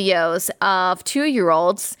terrible videos of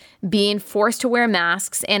 2-year-olds being forced to wear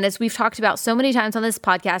masks. And as we've talked about so many times on this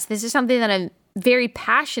podcast, this is something that I'm very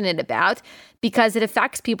passionate about, because it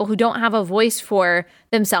affects people who don't have a voice for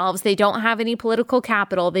themselves. They don't have any political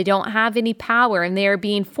capital. They don't have any power, and they are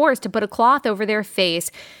being forced to put a cloth over their face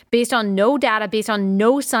based on no data, based on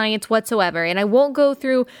no science whatsoever. And I won't go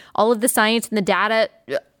through all of the science and the data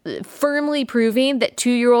firmly proving that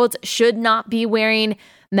 2-year-olds should not be wearing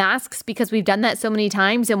masks, because we've done that so many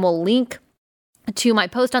times, and we'll link to my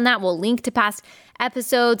post on that. We'll link to past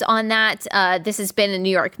episodes on that. This has been in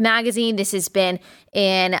New York Magazine. This has been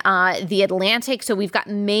in The Atlantic. So we've got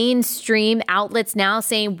mainstream outlets now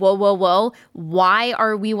saying, whoa, whoa, whoa, why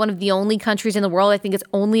are we one of the only countries in the world? I think it's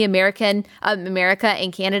only America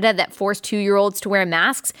and Canada that force 2-year-olds to wear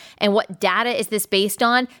masks. And what data is this based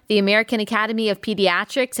on? The American Academy of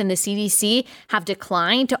Pediatrics and the CDC have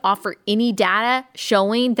declined to offer any data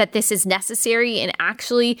showing that this is necessary. And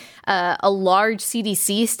actually, a large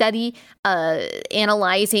CDC study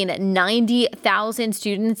analyzing 90,000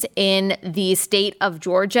 students in the state of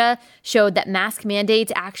Georgia showed that mask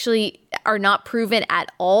mandates actually are not proven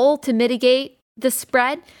at all to mitigate the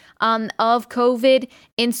spread of COVID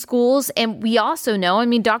in schools. And we also know,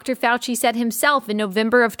 Dr. Fauci said himself in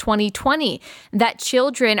November of 2020 that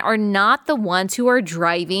children are not the ones who are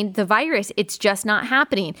driving the virus. It's just not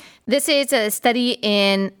happening. This is a study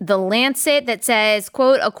in The Lancet that says,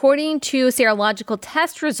 quote, according to serological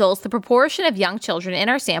test results, the proportion of young children in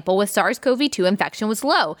our sample with SARS-CoV-2 infection was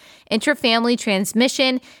low. Intrafamily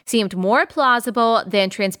transmission seemed more plausible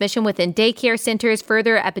than transmission within daycare centers.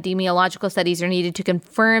 Further epidemiological studies are needed to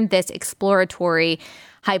confirm this exploratory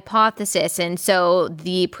hypothesis. And so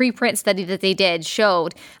the preprint study that they did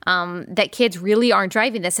showed that kids really aren't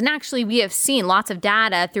driving this. And actually, we have seen lots of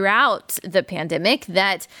data throughout the pandemic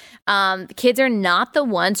that kids are not the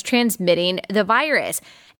ones transmitting the virus.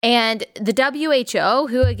 And the WHO,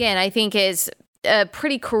 who again, I think is a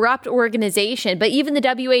pretty corrupt organization, but even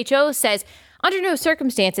the WHO says, under no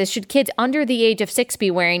circumstances should kids under the age of 6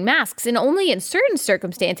 be wearing masks, and only in certain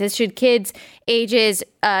circumstances should kids ages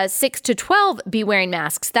 6 to 12 be wearing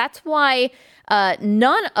masks. That's why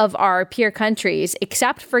none of our peer countries,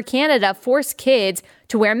 except for Canada, force kids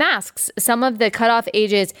to wear masks. Some of the cutoff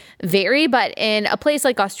ages vary, but in a place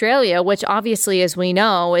like Australia, which obviously, as we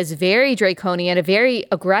know, is very draconian and very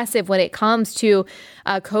aggressive when it comes to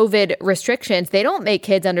COVID restrictions, they don't make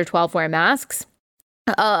kids under 12 wear masks.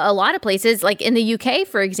 A lot of places, like in the UK,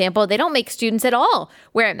 for example, they don't make students at all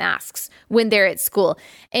wear masks when they're at school.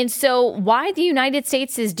 And so why the United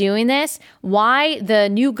States is doing this, why the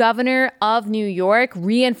new governor of New York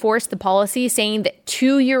reinforced the policy saying that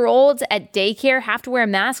 2-year-olds at daycare have to wear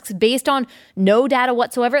masks based on no data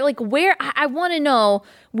whatsoever. Like, where, I want to know,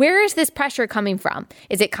 where is this pressure coming from?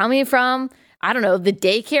 Is it coming from, I don't know, the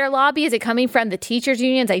daycare lobby? Is it coming from the teachers'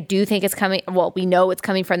 unions? I do think it's coming. Well, we know it's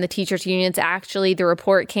coming from the teachers' unions. Actually, the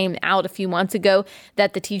report came out a few months ago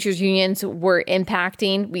that the teachers' unions were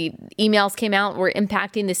impacting. Emails came out, were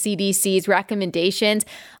impacting the CDC's recommendations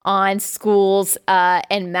on schools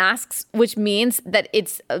and masks, which means that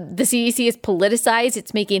it's the CDC is politicized.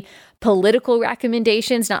 It's making political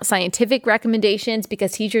recommendations, not scientific recommendations,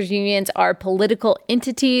 because teachers' unions are political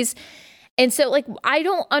entities. And so, I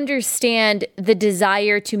don't understand the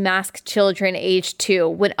desire to mask children age 2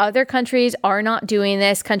 when other countries are not doing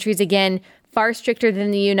this. Countries, again, far stricter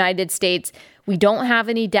than the United States. We don't have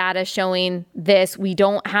any data showing this. We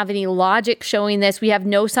don't have any logic showing this. We have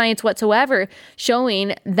no science whatsoever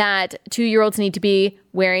showing that 2-year-olds need to be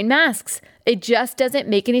wearing masks. It just doesn't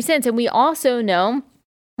make any sense. And we also know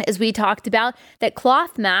as we talked about, that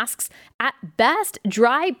cloth masks at best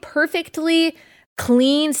dry perfectly.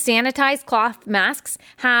 Clean, sanitized cloth masks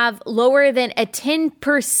have lower than a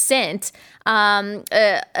 10%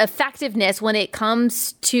 effectiveness when it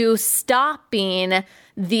comes to stopping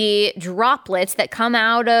the droplets that come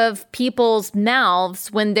out of people's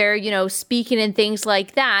mouths when they're, speaking and things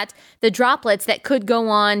like that, the droplets that could go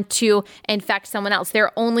on to infect someone else.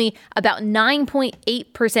 They're only about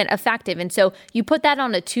 9.8% effective. And so you put that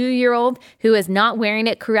on a 2-year-old who is not wearing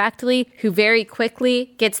it correctly, who very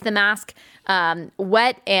quickly gets the mask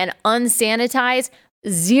wet and unsanitized,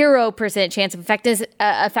 0% chance of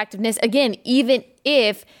effectiveness. Again, even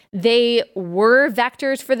if they were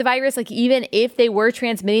vectors for the virus, like even if they were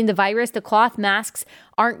transmitting the virus, the cloth masks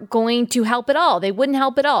aren't going to help at all. They wouldn't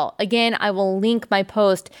help at all. Again, I will link my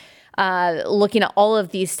post looking at all of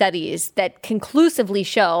these studies that conclusively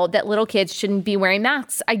show that little kids shouldn't be wearing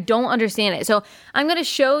masks. I don't understand it. So I'm going to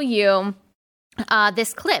show you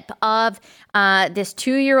this clip of this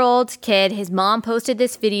 2-year-old kid. His mom posted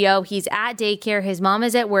this video. He's at daycare. His mom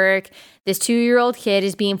is at work. This 2-year-old kid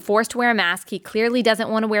is being forced to wear a mask. He clearly doesn't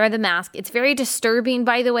want to wear the mask. It's very disturbing,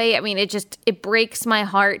 by the way. I mean, it breaks my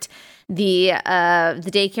heart. The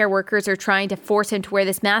daycare workers are trying to force him to wear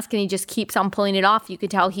this mask, and he just keeps on pulling it off. You can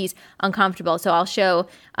tell he's uncomfortable. So I'll show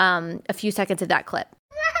a few seconds of that clip.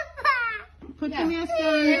 Put your mask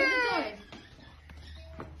on.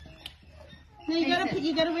 No, you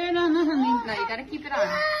gotta wear it on, honey. No, you gotta keep it on.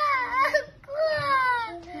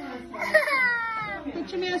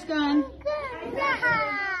 Put your mask on.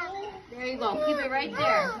 There you go. Keep it right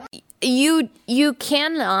there. You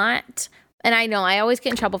cannot, and I know I always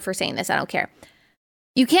get in trouble for saying this. I don't care.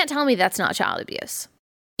 You can't tell me that's not child abuse.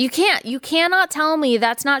 You can't. You cannot tell me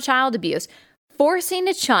that's not child abuse. Forcing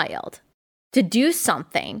a child to do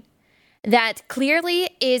something that clearly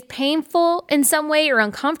is painful in some way or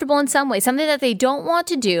uncomfortable in some way, something that they don't want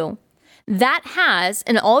to do, that has,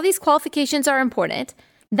 and all these qualifications are important,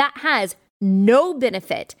 that has no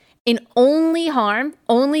benefit and only harm,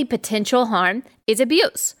 only potential harm, is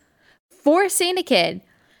abuse. Forcing a kid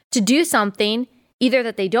to do something either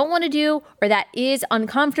that they don't want to do or that is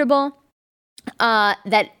uncomfortable,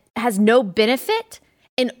 that has no benefit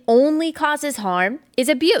and only causes harm, is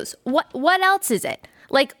abuse. What else is it?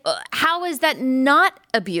 Like, how is that not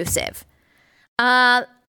abusive? And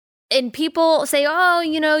people say, oh,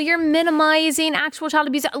 you're minimizing actual child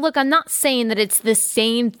abuse. Look, I'm not saying that it's the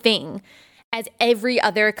same thing as every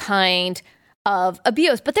other kind of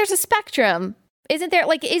abuse, but there's a spectrum, isn't there?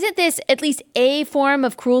 Like, isn't this at least a form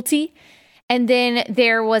of cruelty? And then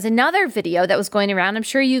there was another video that was going around, I'm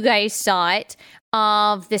sure you guys saw it,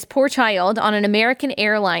 of this poor child on an American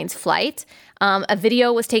Airlines flight. A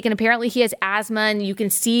video was taken. Apparently he has asthma, and you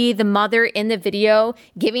can see the mother in the video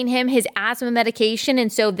giving him his asthma medication.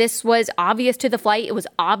 And so this was obvious to the flight. It was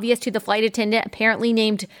obvious to the flight attendant, apparently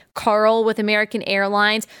named Carl with American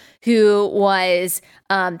Airlines, who was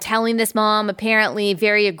telling this mom, apparently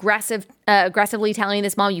very aggressively telling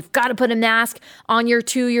this mom, you've got to put a mask on your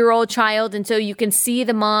 2-year-old child. And so you can see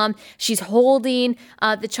the mom, she's holding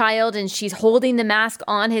the child and she's holding the mask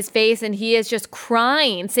on his face, and he is just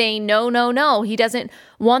crying, saying, no, no, no, he doesn't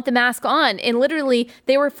want the mask on. And literally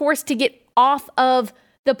they were forced to get off of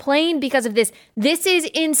the plane because of this. This is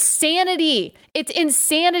insanity. It's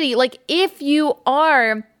insanity. Like, if you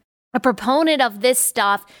are a proponent of this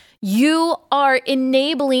stuff, you are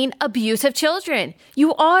enabling abuse of children.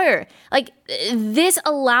 You are. Like,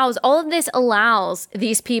 all of this allows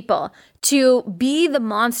these people to be the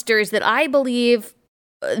monsters that I believe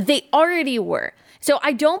they already were. So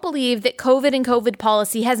I don't believe that COVID and COVID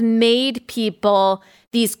policy has made people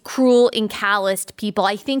these cruel and calloused people.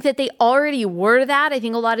 I think that they already were that. I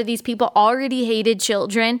think a lot of these people already hated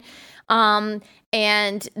children.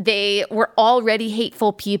 And they were already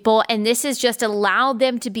hateful people. And this has just allowed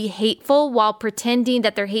them to be hateful while pretending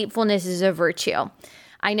that their hatefulness is a virtue.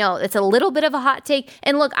 I know it's a little bit of a hot take.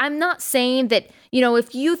 And look, I'm not saying that,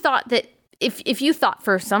 if you thought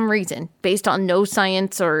for some reason, based on no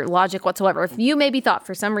science or logic whatsoever, if you maybe thought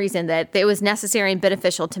for some reason that it was necessary and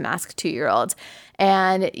beneficial to mask 2-year-olds,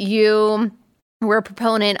 and you were a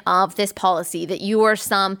proponent of this policy, that you are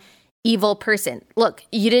some evil person. Look,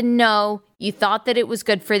 you didn't know. You thought that it was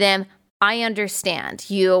good for them. I understand.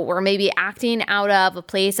 You were maybe acting out of a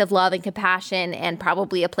place of love and compassion and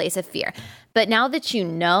probably a place of fear. But now that you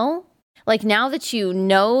know,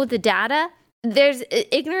 the data,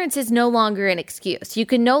 ignorance is no longer an excuse. You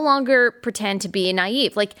can no longer pretend to be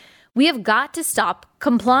naive. Like, we have got to stop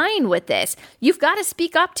complying with this. You've got to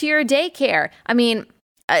speak up to your daycare. I mean,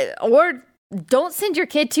 or don't send your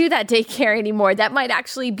kid to that daycare anymore. That might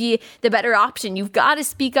actually be the better option. You've got to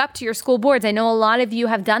speak up to your school boards. I know a lot of you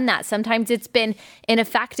have done that. Sometimes it's been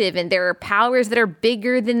ineffective, and there are powers that are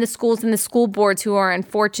bigger than the schools and the school boards who are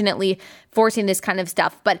unfortunately forcing this kind of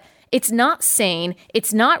stuff. But it's not sane,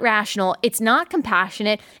 it's not rational, it's not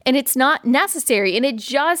compassionate, and it's not necessary. And it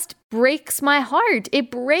just breaks my heart. It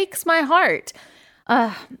breaks my heart.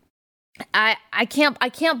 I can't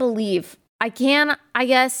believe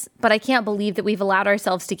that we've allowed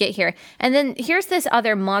ourselves to get here. And then here's this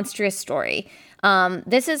other monstrous story.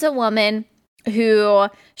 This is a woman who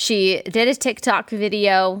she did a TikTok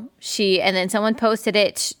video. And then someone posted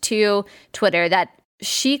it to Twitter that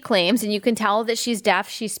she claims, and you can tell that she's deaf,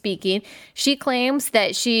 she's speaking. She claims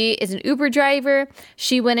that she is an Uber driver.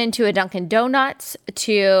 She went into a Dunkin' Donuts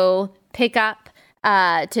to pick up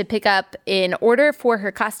an order for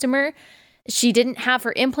her customer. She didn't have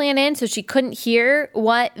her implant in, so she couldn't hear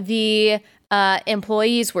what the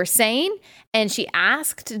employees were saying. And she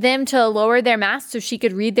asked them to lower their mask so she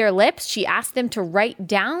could read their lips. She asked them to write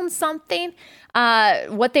down something,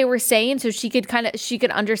 what they were saying, so she could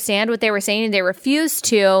understand what they were saying. And they refused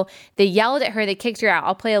to. They yelled at her. They kicked her out.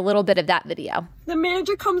 I'll play a little bit of that video. The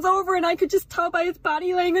manager comes over, and I could just tell by his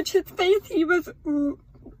body language, his face, he was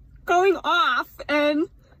going off and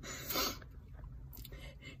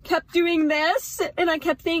kept doing this, and I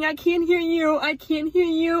kept saying, I can't hear you,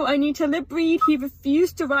 I need to lip read. He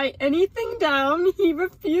refused to write anything down. He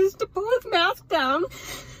refused to pull his mask down.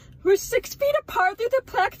 We're 6 feet apart through the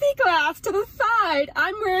plexiglass to the side.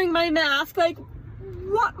 I'm wearing my mask. Like,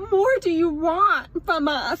 what more do you want from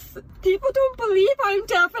us? People don't believe I'm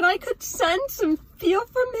deaf, and I could sense and feel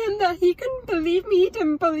from him that he couldn't believe me. He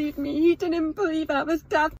didn't believe me. He didn't believe I was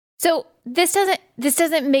deaf. So this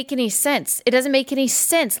doesn't make any sense. It doesn't make any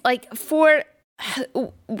sense. Like, we're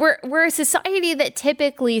a society that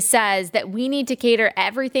typically says that we need to cater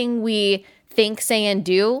everything we think, say, and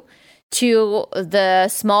do to the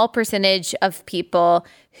small percentage of people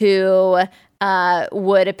who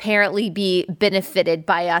would apparently be benefited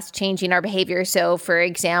by us changing our behavior. So, for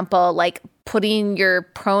example, like putting your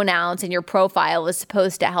pronouns in your profile is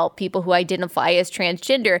supposed to help people who identify as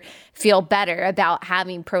transgender feel better about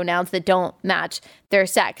having pronouns that don't match their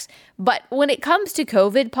sex. But when it comes to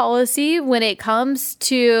COVID policy, when it comes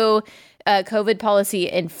to COVID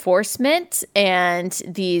policy enforcement and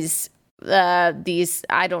these, I'm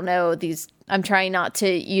trying not to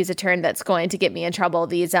use a term that's going to get me in trouble,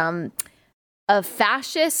 these,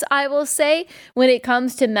 fascists, I will say, when it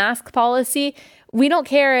comes to mask policy, we don't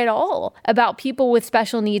care at all about people with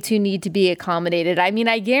special needs who need to be accommodated. I mean,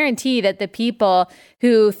 I guarantee that the people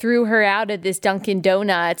who threw her out of this Dunkin'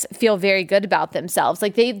 Donuts feel very good about themselves.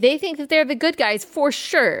 Like they think that they're the good guys for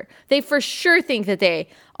sure. They for sure think that they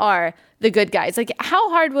are the good guys. Like, how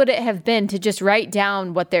hard would it have been to just write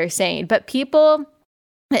down what they're saying? But people,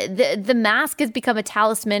 the mask has become a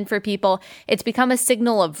talisman for people. It's become a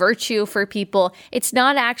signal of virtue for people. It's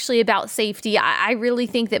not actually about safety. I really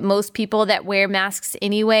think that most people that wear masks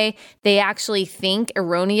anyway, they actually think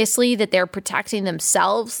erroneously that they're protecting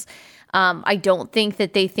themselves. I don't think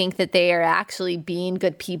that they are actually being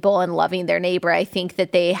good people and loving their neighbor. I think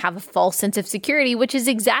that they have a false sense of security, which is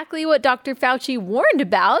exactly what Dr. Fauci warned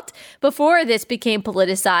about before this became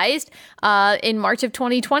politicized in March of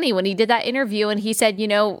 2020 when he did that interview. And he said,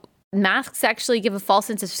 masks actually give a false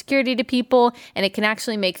sense of security to people, and it can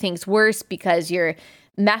actually make things worse because you're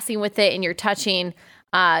messing with it and you're touching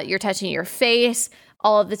your face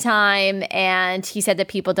all of the time. And he said that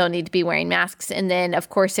people don't need to be wearing masks. And then, of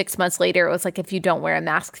course, 6 months later, it was like, if you don't wear a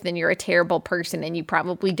mask, then you're a terrible person and you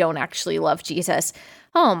probably don't actually love Jesus.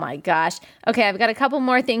 Oh my gosh. Okay, I've got a couple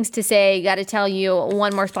more things to say. Got to tell you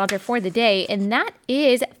one more sponsor for the day, and that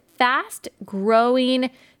is Fast Growing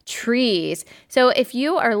Trees. So if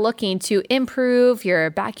you are looking to improve your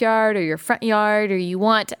backyard or your front yard, or you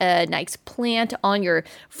want a nice plant on your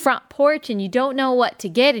front porch and you don't know what to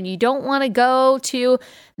get, and you don't want to go to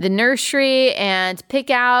the nursery and pick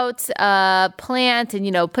out a plant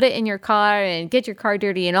and, put it in your car and get your car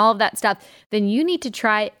dirty and all of that stuff, then you need to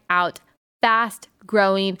try out Fast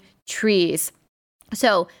Growing Trees.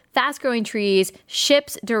 So Fast Growing Trees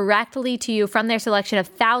ships directly to you from their selection of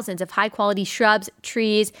thousands of high-quality shrubs,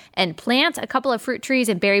 trees, and plants. A couple of fruit trees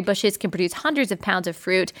and berry bushes can produce hundreds of pounds of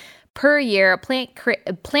fruit per year. Plant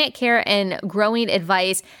care and growing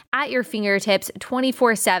advice at your fingertips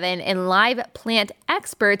 24/7, and live plant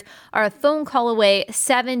experts are a phone call away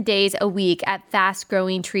 7 days a week at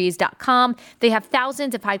fastgrowingtrees.com. They have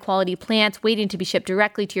thousands of high-quality plants waiting to be shipped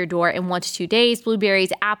directly to your door in 1 to 2 days.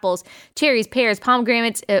 Blueberries, apples, cherries, pears,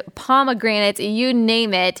 pomegranates, you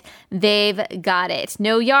name it, they've got it.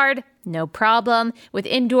 No yard, No problem. With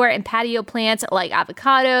indoor and patio plants like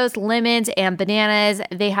avocados, lemons, and bananas,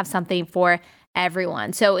 they have something for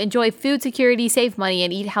everyone. So enjoy food security, save money,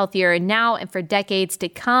 and eat healthier now and for decades to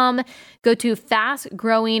come. Go to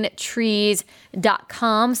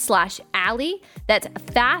fastgrowingtrees.com/Allie. That's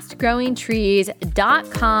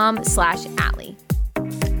fastgrowingtrees.com/Allie.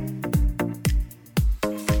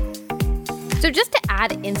 So just to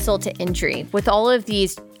add insult to injury, with all of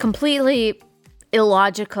these completely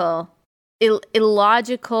illogical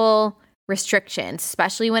restrictions,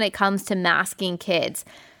 especially when it comes to masking kids,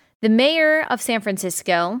 the mayor of San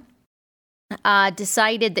Francisco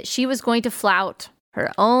decided that she was going to flout her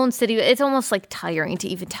own city. It's almost like tiring to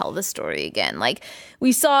even tell the story again. Like,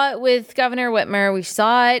 we saw it with Governor Whitmer. We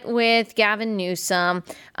saw it with Gavin Newsom.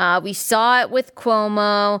 We saw it with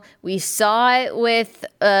Cuomo. We saw it with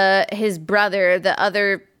his brother, the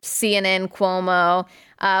other CNN Cuomo.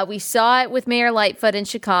 We saw it with Mayor Lightfoot in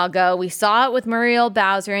Chicago. We saw it with Muriel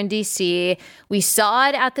Bowser in D.C. We saw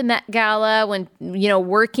it at the Met Gala when,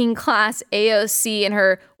 working class AOC and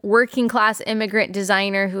her working class immigrant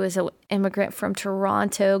designer, who is an immigrant from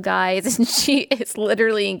Toronto, guys, and she is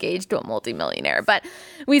literally engaged to a multimillionaire. But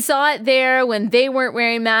we saw it there when they weren't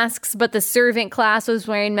wearing masks, but the servant class was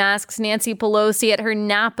wearing masks. Nancy Pelosi at her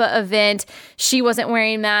Napa event, she wasn't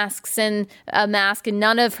wearing masks and a mask, and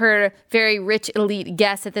none of her very rich elite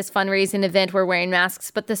guests at this fundraising event were wearing masks,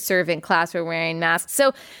 but the servant class were wearing masks.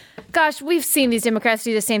 So, gosh, we've seen these Democrats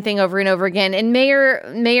do the same thing over and over again. And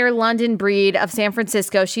Mayor London Breed of San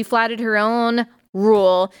Francisco, she flouted her own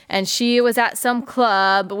rule, and she was at some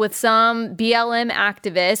club with some BLM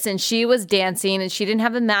activists, and she was dancing, and she didn't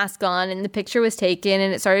have a mask on, and the picture was taken,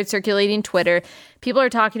 and it started circulating Twitter. People are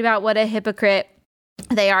talking about what a hypocrite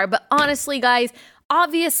they are. But honestly, guys,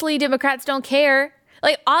 obviously Democrats don't care.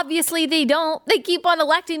 Like, obviously they don't. They keep on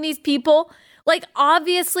electing these people. Like,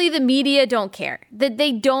 obviously the media don't care. That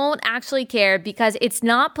they don't actually care because it's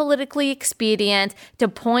not politically expedient to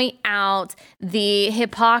point out the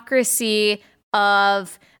hypocrisy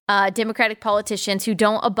of Democratic politicians who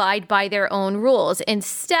don't abide by their own rules.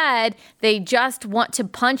 Instead, they just want to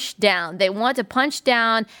punch down. They want to punch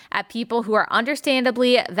down at people who are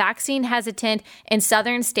understandably vaccine hesitant in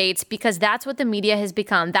southern states because that's what the media has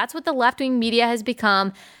become. That's what the left-wing media has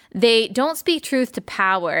become. They don't speak truth to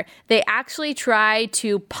power. They actually try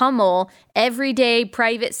to pummel everyday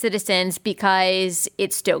private citizens because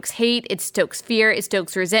it stokes hate, it stokes fear, it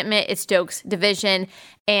stokes resentment, it stokes division.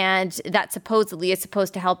 And that supposedly is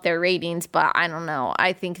supposed to help their ratings. But I don't know.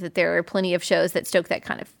 I think that there are plenty of shows that stoke that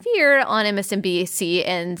kind of fear on MSNBC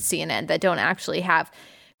and CNN that don't actually have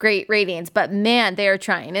great ratings. But man, they are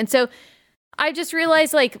trying. And so I just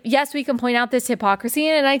realized, like, yes, we can point out this hypocrisy,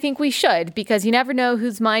 and I think we should, because you never know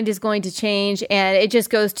whose mind is going to change. And it just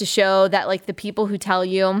goes to show that, like, the people who tell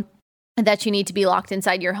you that you need to be locked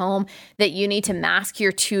inside your home, that you need to mask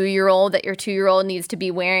your 2-year-old, that your 2-year-old needs to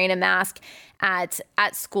be wearing a mask at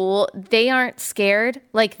school, they aren't scared.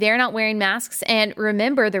 Like, they're not wearing masks. And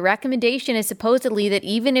remember, the recommendation is supposedly that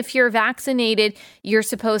even if you're vaccinated, you're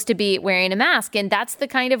supposed to be wearing a mask. And that's the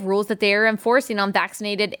kind of rules that they are enforcing on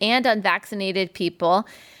vaccinated and unvaccinated people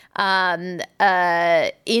in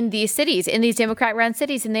these cities, in these Democrat-run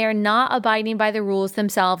cities. And they are not abiding by the rules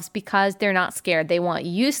themselves because they're not scared. They want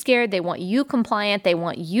you scared. They want you compliant. They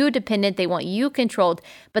want you dependent. They want you controlled.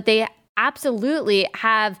 But they absolutely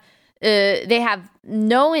have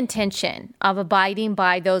no intention of abiding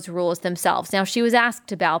by those rules themselves. Now, she was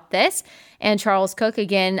asked about this, and Charles Cook,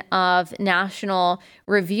 again, of National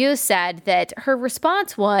Review, said that her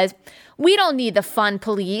response was, "We don't need the fun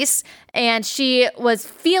police." And she was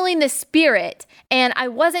feeling the spirit, and I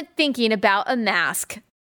wasn't thinking about a mask.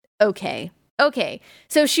 Okay.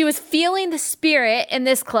 So she was feeling the spirit in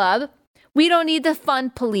this club. We don't need the fun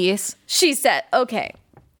police. She said, okay,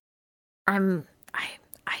 I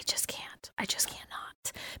just cannot.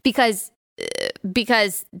 Because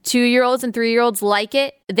 2-year-olds and 3-year-olds like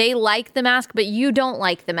it. They like the mask, but you don't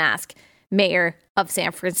like the mask, Mayor of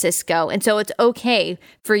San Francisco. And so it's okay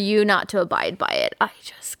for you not to abide by it. I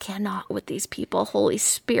just cannot with these people. Holy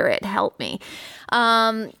Spirit, help me.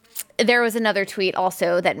 There was another tweet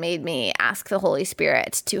also that made me ask the Holy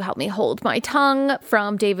Spirit to help me hold my tongue,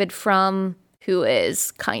 from David Frum, who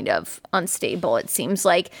is kind of unstable, it seems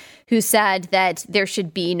like, who said that there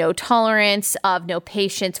should be no tolerance of no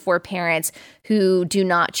patience for parents who do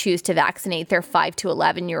not choose to vaccinate their 5 to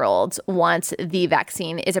 11-year-olds once the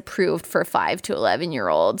vaccine is approved for 5 to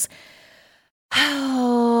 11-year-olds.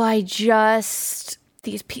 Oh,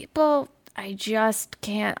 these people, I just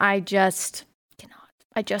cannot.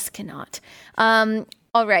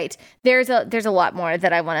 All right. There's a lot more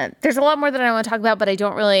that I want to talk about, but I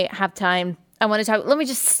don't really have time. Let me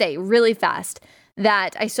just say really fast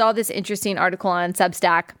that I saw this interesting article on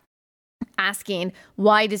Substack asking,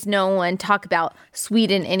 why does no one talk about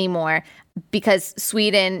Sweden anymore? Because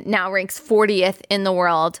Sweden now ranks 40th in the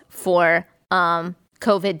world for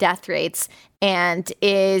COVID death rates and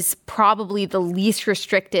is probably the least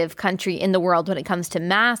restrictive country in the world when it comes to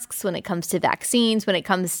masks, when it comes to vaccines, when it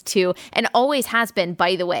comes to, and always has been,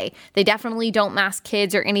 by the way. They definitely don't mask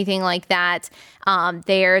kids or anything like that.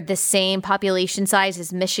 They're the same population size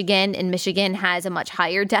as Michigan, and Michigan has a much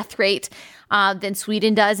higher death rate than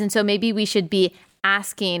Sweden does. And so maybe we should be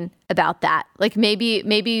asking about that. Like maybe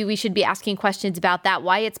we should be asking questions about that,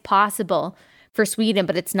 why it's possible for Sweden,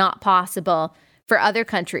 but it's not possible for other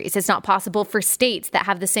countries. It's not possible for states that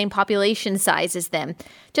have the same population size as them.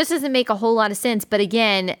 Just doesn't make a whole lot of sense. But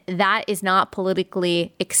again, that is not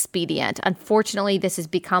politically expedient. Unfortunately, this has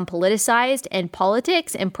become politicized, and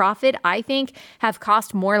politics and profit, I think, have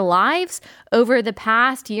cost more lives over the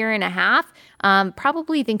past year and a half,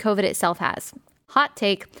 probably than COVID itself has. Hot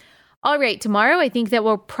take. All right, tomorrow I think that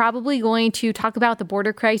we're probably going to talk about the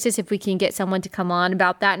border crisis if we can get someone to come on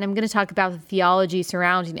about that. And I'm going to talk about the theology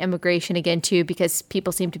surrounding immigration again, too, because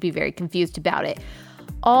people seem to be very confused about it.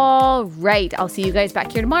 All right, I'll see you guys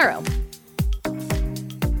back here tomorrow.